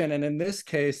contraction, and in this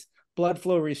case, blood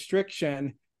flow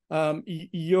restriction,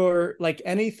 you're, like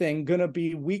anything, going to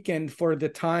be weakened for the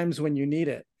times when you need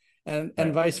it. And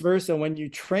vice versa. When you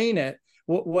train it,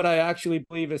 what I actually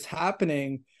believe is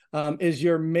happening is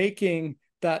you're making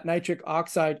that nitric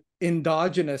oxide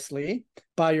endogenously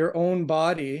by your own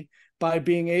body by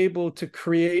being able to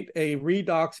create a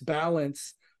redox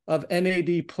balance of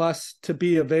NAD plus to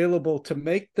be available to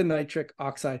make the nitric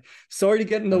oxide. Sorry to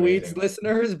get in the weeds,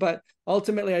 listeners, but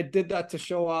ultimately I did that to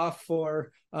show off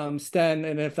for Sten,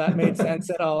 and if that made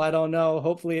sense at all, I don't know.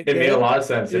 Hopefully it did. Made a lot of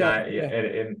sense,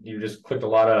 and you just clicked a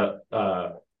lot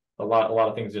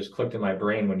of things just clicked in my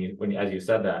brain when as you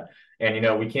said that.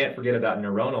 And we can't forget about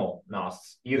neuronal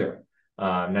NOS either.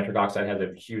 Nitric oxide has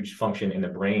a huge function in the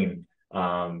brain,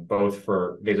 both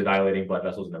for vasodilating blood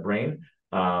vessels in the brain,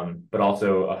 but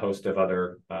also a host of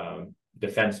other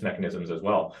defense mechanisms as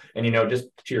well. And just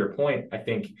to your point, I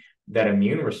think that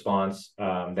immune response,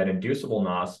 that inducible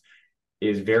NOS,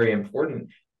 is very important.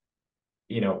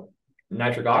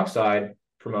 Nitric oxide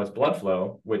promotes blood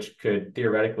flow, which could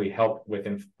theoretically help with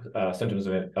symptoms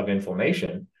of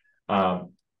inflammation.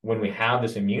 When we have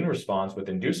this immune response with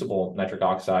inducible nitric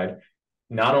oxide,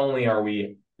 not only are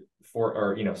we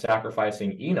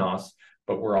sacrificing enos,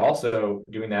 but we're also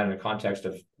doing that in the context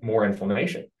of more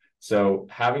inflammation. So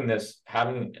having the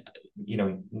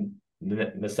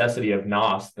necessity of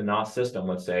NOS, the NOS system,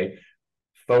 let's say,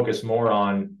 focus more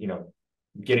on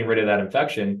getting rid of that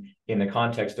infection in the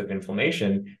context of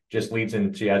inflammation, just leads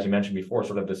into, as you mentioned before,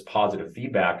 sort of this positive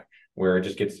feedback where it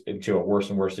just gets into a worse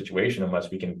and worse situation unless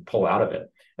we can pull out of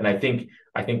it. And I think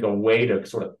a way to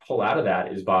sort of pull out of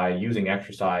that is by using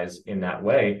exercise in that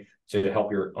way to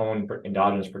help your own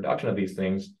endogenous production of these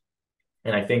things.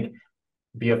 And I think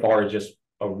BFR is just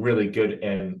a really good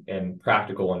and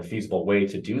practical and feasible way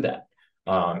to do that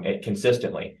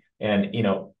consistently. And,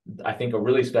 I think a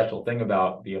really special thing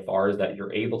about BFR is that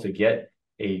you're able to get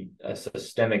a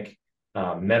systemic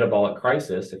metabolic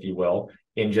crisis, if you will,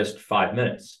 in just 5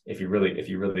 minutes, if you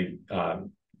really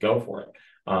go for it.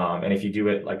 And if you do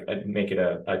it, make it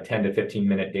a 10 to 15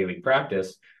 minute daily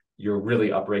practice, you're really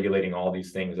upregulating all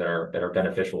these things that are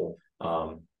beneficial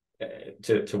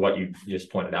to what you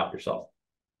just pointed out yourself.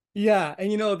 Yeah, and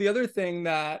the other thing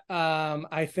that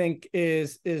I think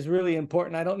is really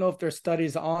important. I don't know if there's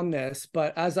studies on this,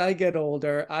 but as I get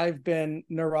older, I've been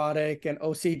neurotic and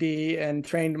OCD and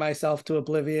trained myself to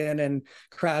oblivion and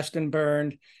crashed and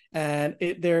burned. And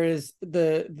there is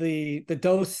the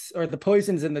dose, or the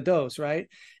poisons in the dose, right?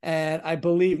 And I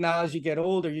believe now as you get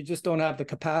older, you just don't have the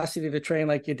capacity to train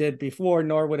like you did before,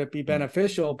 nor would it be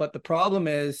beneficial. But the problem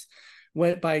is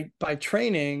when by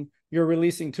training, you're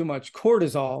releasing too much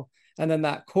cortisol, and then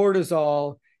that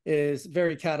cortisol is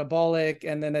very catabolic,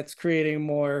 and then it's creating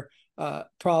more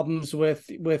problems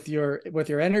with your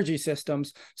energy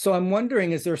systems. So I'm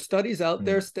wondering, is there studies out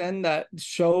there, Sten, that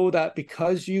show that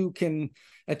because you can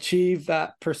achieve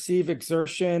that perceived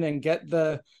exertion and get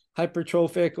the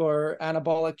hypertrophic or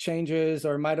anabolic changes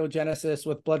or mitogenesis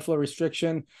with blood flow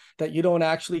restriction, that you don't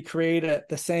actually create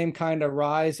the same kind of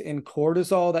rise in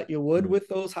cortisol that you would with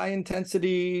those high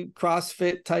intensity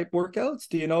CrossFit type workouts?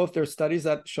 Do you know if there's studies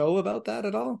that show about that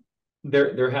at all?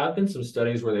 There have been some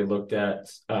studies where they looked at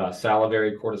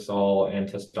salivary cortisol and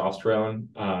testosterone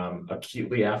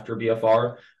acutely after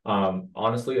BFR.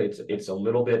 Honestly, it's a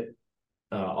little bit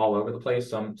all over the place.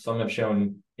 Some have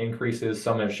shown increases,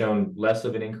 some have shown less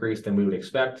of an increase than we would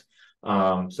expect.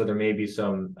 So there may be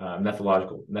some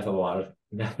methodological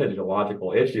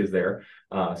issues there.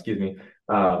 Excuse me.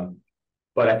 But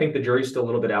I think the jury's still a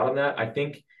little bit out on that. I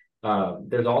think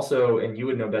there's also, and you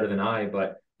would know better than I,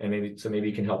 maybe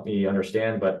you can help me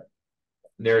understand, but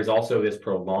there is also this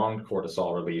prolonged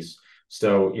cortisol release.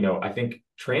 So, I think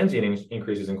transient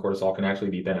increases in cortisol can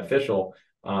actually be beneficial.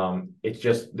 It's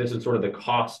just, this is sort of the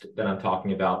cost that I'm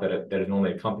talking about that is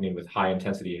normally accompanied with high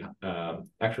intensity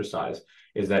exercise,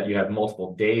 is that you have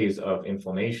multiple days of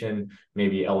inflammation,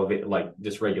 maybe elevate, like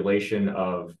dysregulation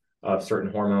of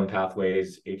certain hormone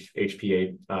pathways,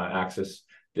 HPA axis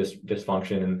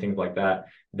dysfunction and things like that,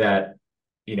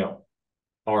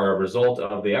 are a result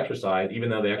of the exercise.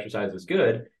 Even though the exercise is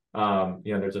good,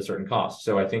 there's a certain cost.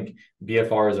 So I think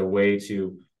BFR is a way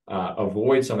to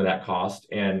avoid some of that cost,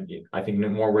 and I think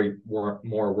more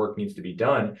work needs to be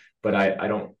done. But I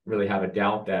don't really have a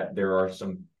doubt that there are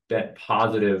some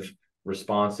positive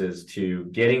responses to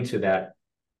getting to that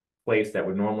place that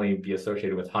would normally be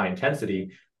associated with high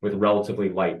intensity with relatively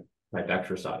light type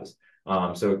exercise.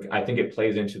 So I think it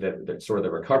plays into the sort of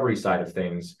the recovery side of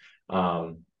things.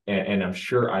 And I'm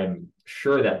sure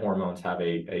that hormones have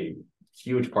a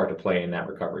huge part to play in that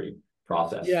recovery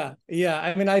process. Yeah.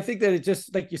 I mean, I think that it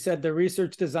just, like you said, the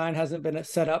research design hasn't been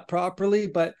set up properly,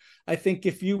 but I think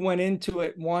if you went into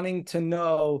it wanting to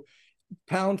know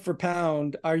pound for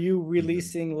pound, are you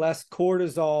releasing less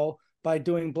cortisol by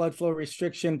doing blood flow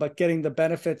restriction, but getting the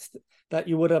benefits that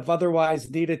you would have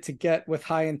otherwise needed to get with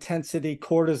high intensity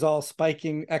cortisol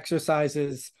spiking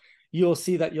exercises, you'll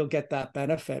see that you'll get that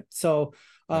benefit. So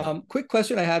quick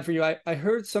question I had for you. I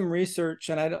heard some research,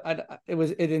 and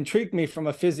it intrigued me from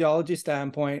a physiology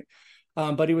standpoint,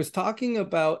 but he was talking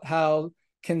about how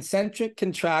concentric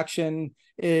contraction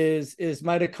is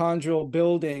mitochondrial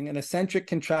building and eccentric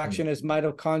contraction is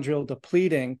mitochondrial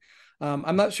depleting.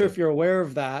 I'm not sure if you're aware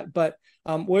of that, but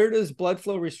where does blood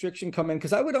flow restriction come in?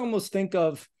 Because I would almost think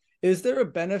of, is there a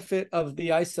benefit of the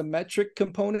isometric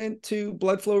component to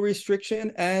blood flow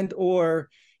restriction, and or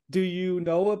do you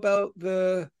know about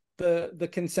the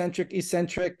concentric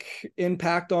eccentric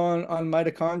impact on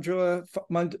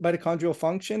mitochondrial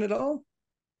function at all?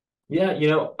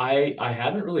 Yeah, I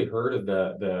haven't really heard of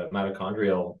the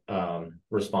mitochondrial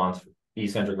response,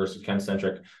 eccentric versus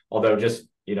concentric, although just,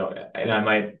 and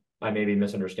I may be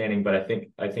misunderstanding, but I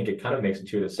think it kind of makes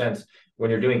intuitive sense.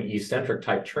 When you're doing eccentric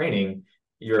type training,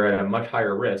 you're at a much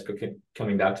higher risk. Okay,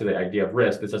 coming back to the idea of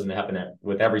risk, this doesn't happen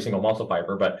with every single muscle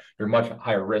fiber, but you're much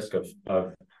higher risk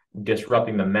of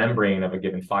disrupting the membrane of a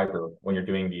given fiber when you're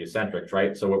doing the eccentrics,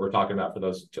 right? So what we're talking about, for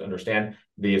those to understand,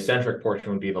 the eccentric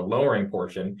portion would be the lowering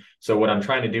portion. So what I'm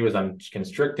trying to do is I'm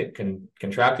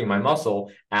contracting my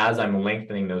muscle as I'm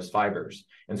lengthening those fibers.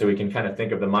 And so we can kind of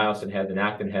think of the myosin heads and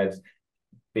actin heads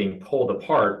being pulled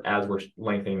apart as we're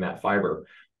lengthening that fiber.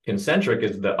 Concentric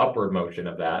is the upward motion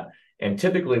of that. And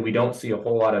typically we don't see a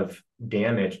whole lot of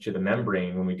damage to the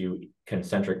membrane when we do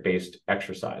concentric based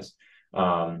exercise.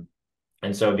 And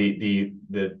so the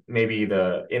maybe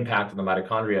the impact of the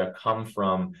mitochondria come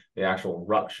from the actual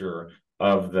rupture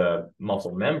of the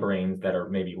muscle membranes that are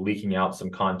maybe leaking out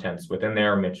some contents within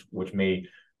there, which may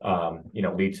lead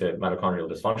to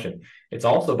mitochondrial dysfunction. It's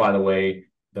also, by the way,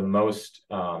 the most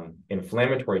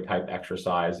inflammatory type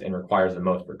exercise and requires the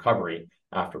most recovery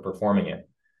after performing it.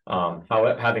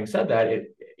 Having said that,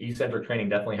 eccentric training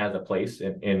definitely has a place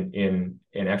in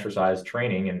exercise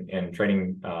training and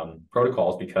training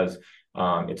protocols, because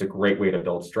it's a great way to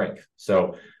build strength.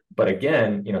 So, but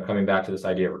again, coming back to this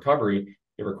idea of recovery,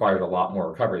 it requires a lot more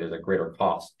recovery. There's a greater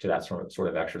cost to that sort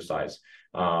of exercise.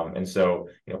 And so,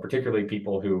 particularly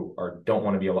people who don't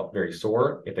want to be very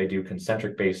sore, if they do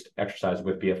concentric based exercise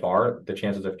with BFR, the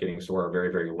chances of getting sore are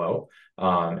very, very low.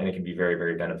 And it can be very,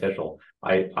 very beneficial.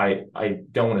 I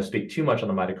don't want to speak too much on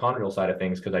the mitochondrial side of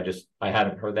things, because I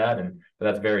hadn't heard that, but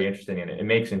that's very interesting, and it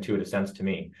makes intuitive sense to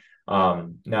me.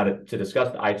 Now to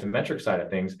discuss the isometric side of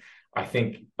things, I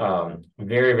think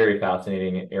very, very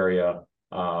fascinating area.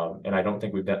 And I don't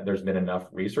think there's been enough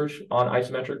research on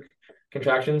isometric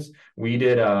contractions. We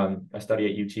did a study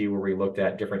at UT where we looked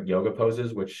at different yoga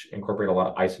poses, which incorporate a lot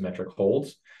of isometric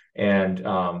holds. And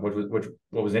what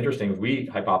was interesting was we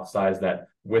hypothesized that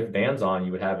with bands on,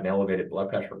 you would have an elevated blood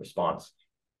pressure response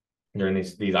during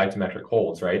these isometric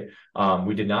holds, right?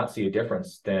 We did not see a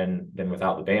difference than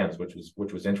without the bands,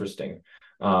 which was interesting.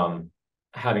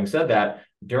 Having said that,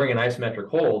 during an isometric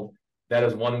hold, that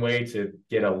is one way to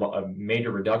get a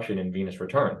major reduction in venous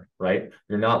return, right?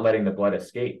 You're not letting the blood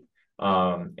escape.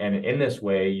 And in this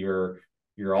way, you're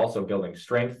also building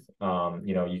strength.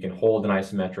 You can hold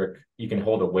you can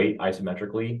hold a weight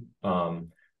isometrically a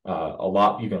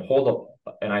lot. You can hold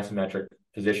an isometric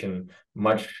position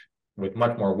with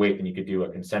much more weight than you could do a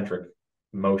concentric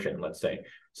motion, let's say.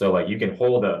 So like you can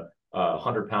hold a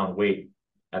 100-pound weight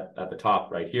at the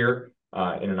top right here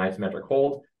in an isometric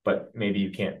hold, but maybe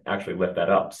you can't actually lift that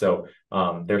up. So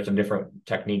there's some different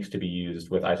techniques to be used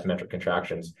with isometric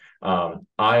contractions.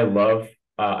 I love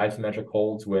isometric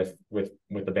holds with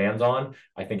the bands on.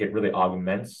 I think it really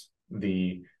augments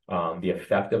the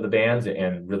effect of the bands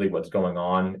and really what's going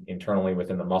on internally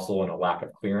within the muscle and a lack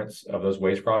of clearance of those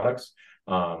waste products.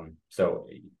 So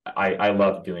I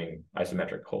love doing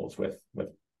isometric holds with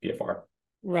BFR.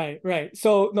 Right.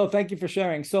 So no, thank you for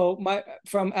sharing. So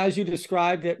as you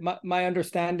described it, my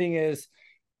understanding is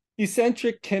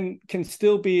eccentric can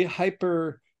still be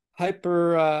hyper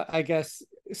I guess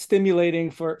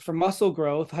stimulating for muscle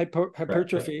growth,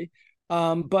 hypertrophy.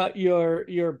 Right. But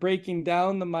you're breaking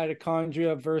down the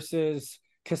mitochondria versus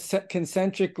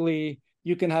concentrically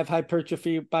you can have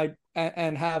hypertrophy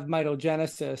and have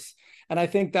mitogenesis. And I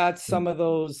think that's some of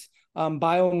those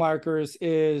biomarkers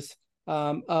is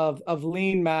of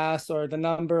lean mass, or the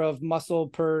number of muscle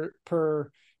per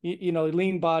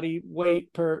lean body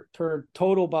weight per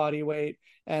total body weight,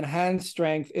 and hand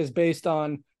strength is based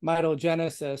on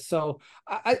mitogenesis. So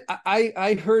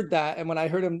I heard that, and when I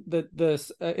heard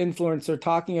this influencer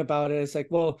talking about it, it's like,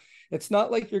 well, it's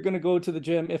not like you're going to go to the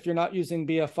gym if you're not using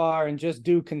BFR and just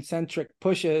do concentric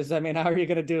pushes. I mean, how are you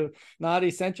going to do not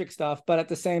eccentric stuff? But at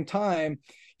the same time,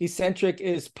 eccentric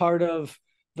is part of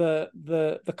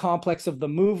the complex of the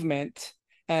movement,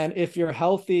 and if you're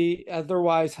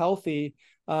otherwise healthy,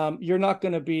 you're not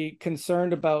going to be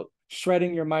concerned about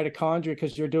shredding your mitochondria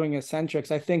because you're doing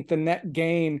eccentrics. I think the net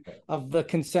gain of the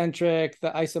concentric,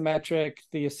 the isometric,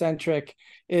 the eccentric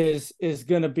is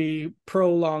going to be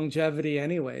pro longevity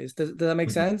anyways. Does that make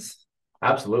sense?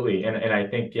 Absolutely. And I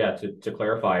think, yeah, to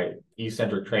clarify,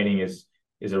 eccentric training is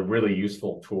a really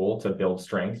useful tool to build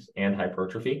strength and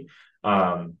hypertrophy.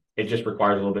 It just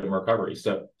requires a little bit more recovery.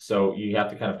 So you have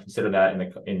to kind of consider that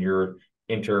in your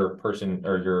interperson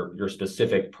or your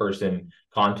specific person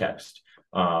context.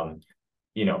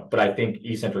 But I think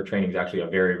eccentric training is actually a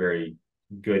very, very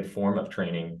good form of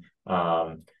training.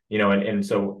 And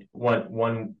so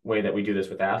one way that we do this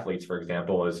with athletes, for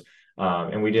example, is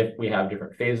and we have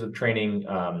different phases of training.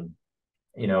 Cal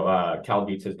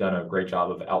Dietz has done a great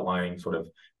job of outlining sort of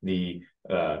the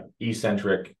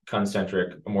eccentric,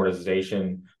 concentric,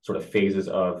 amortization sort of phases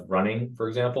of running, for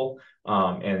example.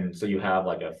 And so you have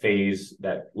like a phase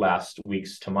that lasts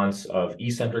weeks to months of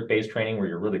eccentric based training where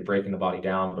you're really breaking the body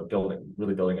down, but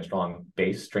really building a strong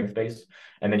base, strength base.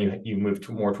 And then you move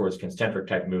more towards concentric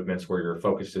type movements where your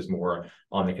focus is more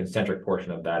on the concentric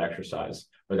portion of that exercise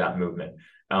or that movement.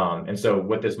 And so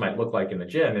what this might look like in the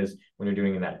gym is when you're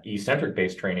doing that eccentric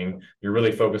based training, you're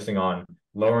really focusing on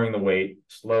lowering the weight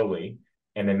slowly,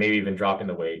 and then maybe even dropping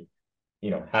the weight,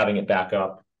 having it back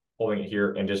up, holding it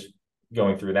here, and just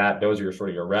going through that. Those are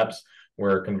your reps.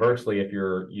 Where conversely, if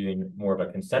you're using more of a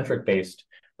concentric based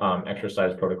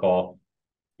exercise protocol,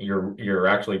 you're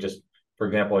actually just, for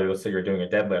example, let's say you're doing a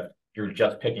deadlift, you're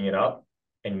just picking it up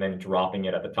and then dropping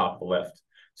it at the top of the lift.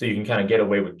 So you can kind of get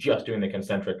away with just doing the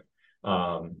concentric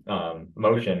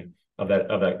motion of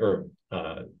that or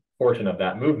portion of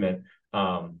that movement.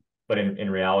 But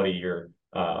in reality, you're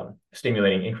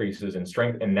stimulating increases in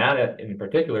strength, and that in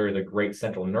particular is a great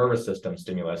central nervous system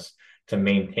stimulus to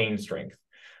maintain strength.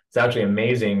 It's actually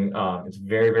amazing. It's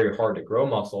very, very hard to grow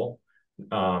muscle.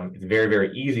 It's very,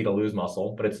 very easy to lose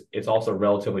muscle, but it's also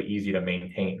relatively easy to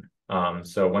maintain.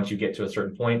 So once you get to a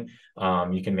certain point,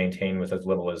 you can maintain with as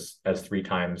little as 3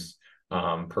 times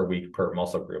per week per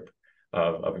muscle group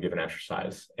of a given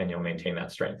exercise, and you'll maintain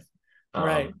that strength.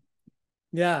 Right.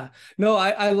 Yeah. No,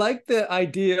 I like the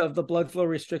idea of the blood flow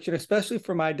restriction, especially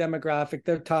for my demographic.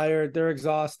 They're tired, they're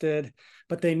exhausted,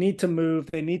 but they need to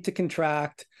move, they need to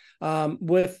contract,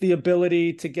 with the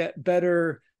ability to get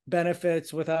better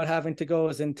benefits without having to go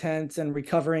as intense and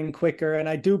recovering quicker. And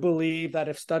I do believe that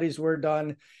if studies were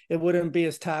done, it wouldn't be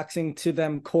as taxing to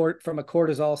them from a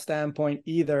cortisol standpoint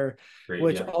either, Great,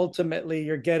 which yeah. ultimately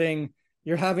you're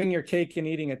having your cake and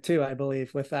eating it too, I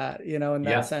believe, with that, in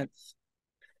that sense.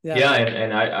 Yeah,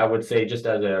 and I would say, just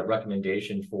as a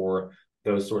recommendation for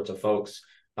those sorts of folks,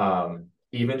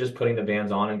 even just putting the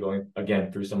bands on and going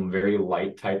again through some very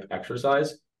light type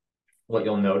exercise, what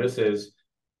you'll notice is,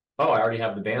 oh, I already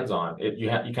have the bands on. You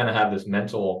kind of have this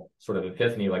mental sort of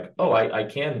epiphany, like, oh, I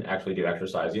can actually do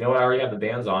exercise. I already have the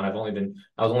bands on. I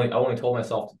only told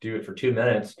myself to do it for 2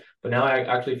 minutes, but now I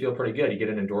actually feel pretty good. You get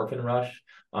an endorphin rush.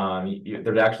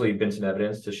 There's actually been some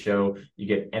evidence to show you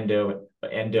get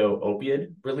endo-opiate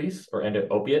release,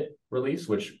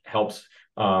 which helps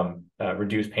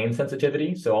reduce pain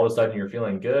sensitivity. So all of a sudden you're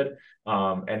feeling good.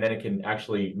 And then it can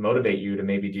actually motivate you to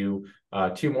maybe do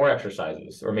 2 more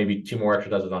exercises, or maybe 2 more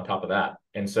exercises on top of that.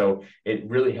 And so it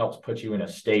really helps put you in a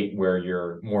state where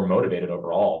you're more motivated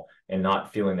overall and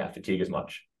not feeling that fatigue as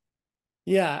much.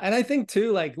 Yeah. And I think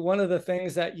too, like, one of the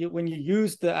things that when you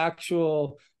use the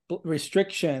actual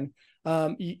restriction,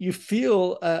 you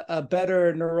feel a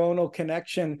better neuronal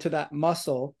connection to that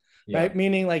muscle. Yeah. Right.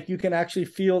 Meaning, like, you can actually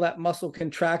feel that muscle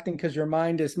contracting because your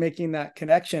mind is making that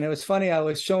connection. It was funny. I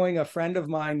was showing a friend of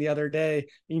mine the other day.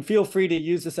 You can feel free to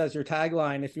use this as your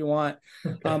tagline if you want.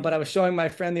 Okay. But I was showing my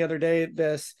friend the other day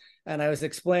this, and I was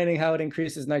explaining how it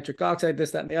increases nitric oxide,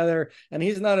 this, that, and the other. And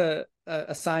he's not a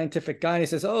scientific guy. And he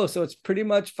says, oh, so it's pretty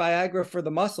much Viagra for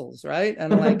the muscles, right?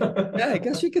 And I'm like, yeah, I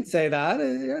guess you could say that.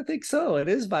 I think so. It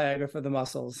is Viagra for the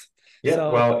muscles. Yeah,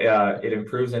 so, well, it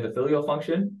improves endothelial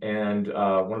function, and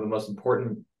one of the most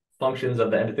important functions of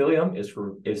the endothelium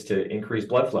is to increase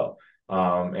blood flow.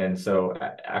 And so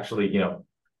actually,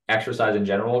 exercise in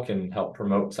general can help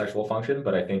promote sexual function,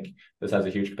 but I think this has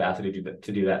a huge capacity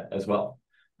to do that as well.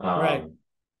 Right.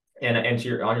 And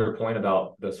on your point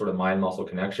about the sort of mind muscle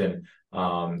connection,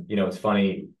 it's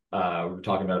funny. We were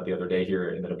talking about it the other day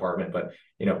here in the department, but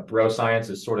bro science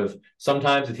is sort of,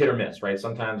 sometimes it's hit or miss, right?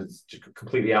 Sometimes it's just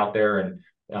completely out there and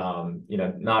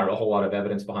not a whole lot of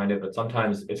evidence behind it, but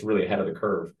sometimes it's really ahead of the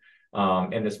curve.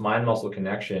 And this mind muscle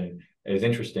connection is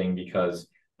interesting because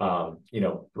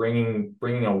bringing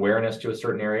awareness to a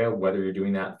certain area, whether you're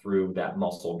doing that through that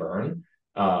muscle burn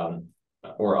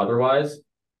or otherwise,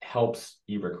 helps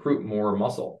you recruit more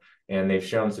muscle. And they've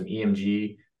shown some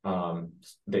EMG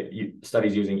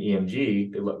studies using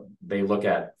EMG. They look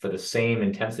at, for the same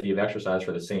intensity of exercise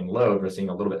for the same load, we're seeing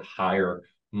a little bit higher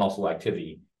muscle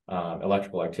activity,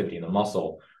 electrical activity in the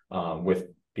muscle with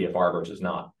BFR versus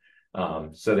not.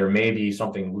 So there may be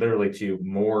something literally to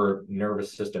more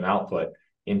nervous system output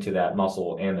into that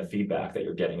muscle and the feedback that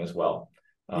you're getting as well.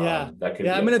 That could be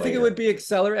I think it would be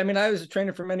accelerate. I mean, I was a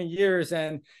trainer for many years,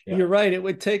 and you're right. It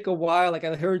would take a while. Like,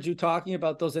 I heard you talking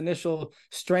about those initial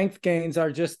strength gains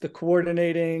are just the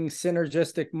coordinating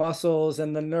synergistic muscles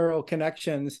and the neural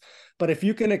connections. But if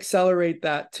you can accelerate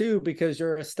that too, because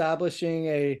you're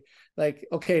establishing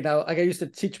okay, now, like, I used to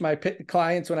teach my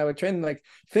clients when I would train them, like,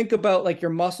 think about like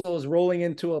your muscle is rolling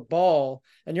into a ball,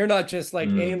 and you're not just like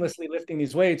aimlessly lifting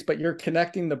these weights, but you're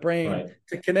connecting the brain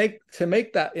to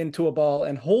make that into a ball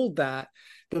and hold that.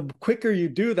 The quicker you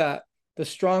do that, the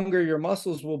stronger your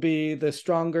muscles will be, the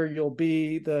stronger you'll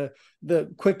be, the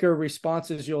quicker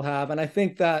responses you'll have. And I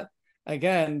think that,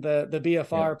 again, the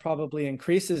BFR probably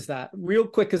increases that. Real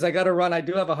quick, because I got to run. I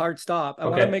do have a hard stop. I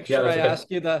want to make sure I ask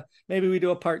you maybe we do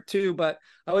a part 2, but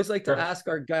I always like to ask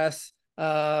our guests,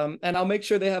 and I'll make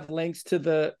sure they have links to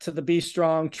the Be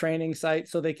Strong training site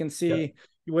so they can see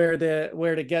where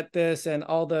to get this and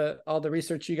all the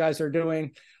research you guys are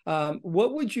doing.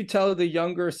 What would you tell the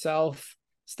younger self,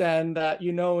 Stan, that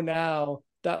now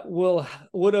that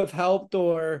would have helped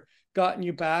or gotten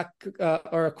you back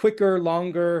or a quicker,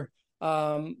 longer,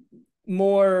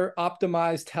 more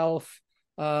optimized health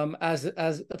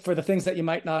as for the things that you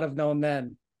might not have known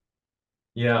then?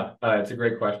 Yeah, it's a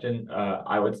great question.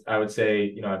 I would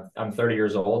say, I'm 30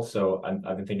 years old, so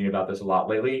I've been thinking about this a lot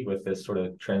lately with this sort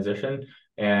of transition.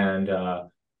 And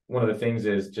one of the things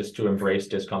is just to embrace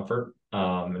discomfort.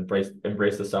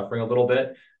 embrace the suffering a little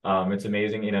bit. It's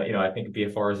amazing, I think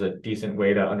BFR is a decent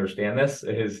way to understand this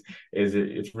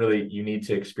it's really, you need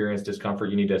to experience discomfort.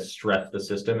 You need to stress the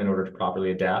system in order to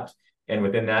properly adapt. And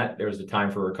within that, there's a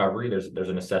time for recovery. There's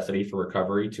a necessity for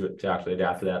recovery to actually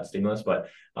adapt to that stimulus, but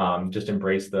just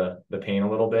embrace the pain a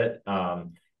little bit.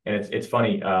 And it's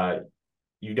funny,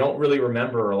 you don't really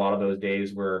remember a lot of those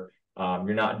days where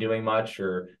you're not doing much,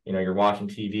 or you're watching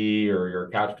TV, or you're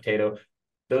a couch potato.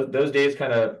 Those days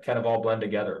kind of all blend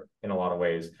together in a lot of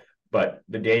ways. But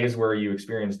the days where you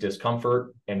experience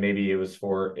discomfort, and maybe it was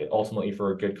ultimately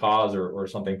for a good cause, or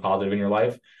something positive in your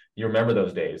life, you remember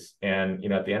those days. And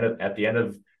at the end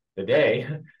of the day,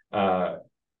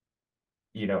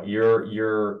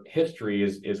 your history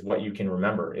is what you can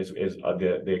remember, is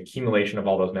the accumulation of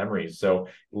all those memories. So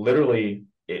literally,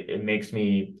 it makes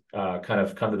me kind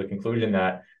of come to the conclusion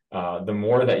that the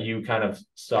more that you kind of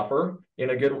suffer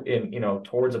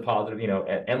towards a positive,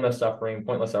 endless suffering,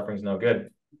 pointless suffering is no good.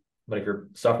 But if you're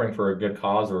suffering for a good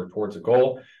cause or towards a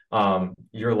goal,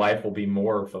 your life will be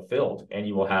more fulfilled, and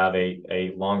you will have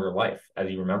a longer life as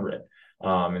you remember it.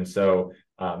 And so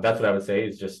that's what I would say,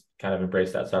 is just kind of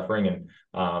embrace that suffering,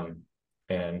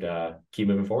 and keep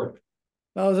moving forward.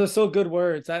 Those are so good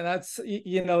words. That's,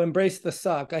 embrace the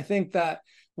suck. I think that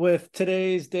with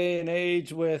today's day and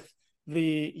age, with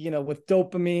with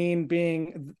dopamine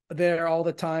being there all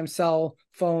the time, cell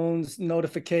phones,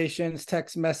 notifications,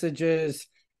 text messages,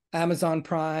 Amazon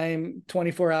Prime,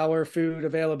 24-hour food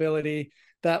availability,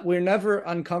 that we're never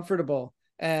uncomfortable,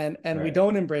 and Right. we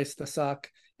don't embrace the suck.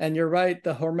 And you're right,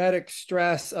 the hormetic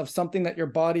stress of something that your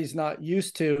body's not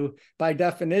used to, by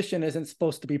definition, isn't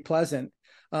supposed to be pleasant.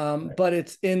 Right. But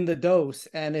it's in the dose.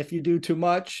 And if you do too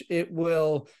much, it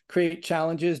will create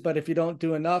challenges. But if you don't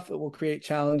do enough, it will create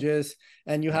challenges.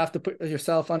 And you have to put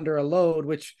yourself under a load,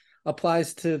 which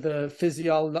applies to the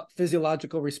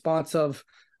physiological response of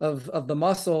the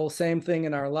muscle. Same thing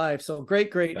in our life. So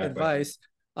great advice.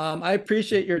 I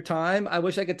appreciate your time. I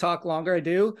wish I could talk longer. I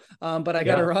do, but I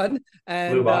got to run.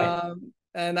 Flew by.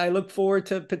 And I look forward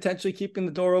to potentially keeping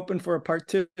the door open for a part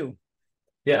 2.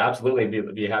 Yeah, absolutely.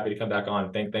 Be happy to come back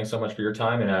on. Thanks so much for your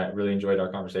time, and I really enjoyed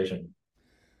our conversation.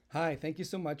 Hi, thank you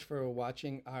so much for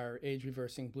watching our Age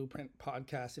Reversing Blueprint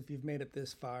podcast. If you've made it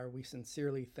this far, we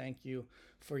sincerely thank you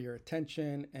for your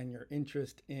attention and your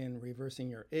interest in reversing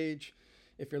your age.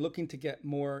 If you're looking to get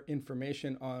more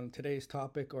information on today's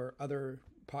topic or other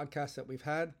podcasts that we've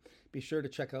had, be sure to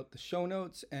check out the show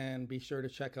notes, and be sure to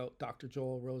check out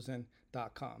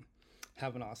drjoelrosen.com.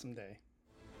 Have an awesome day.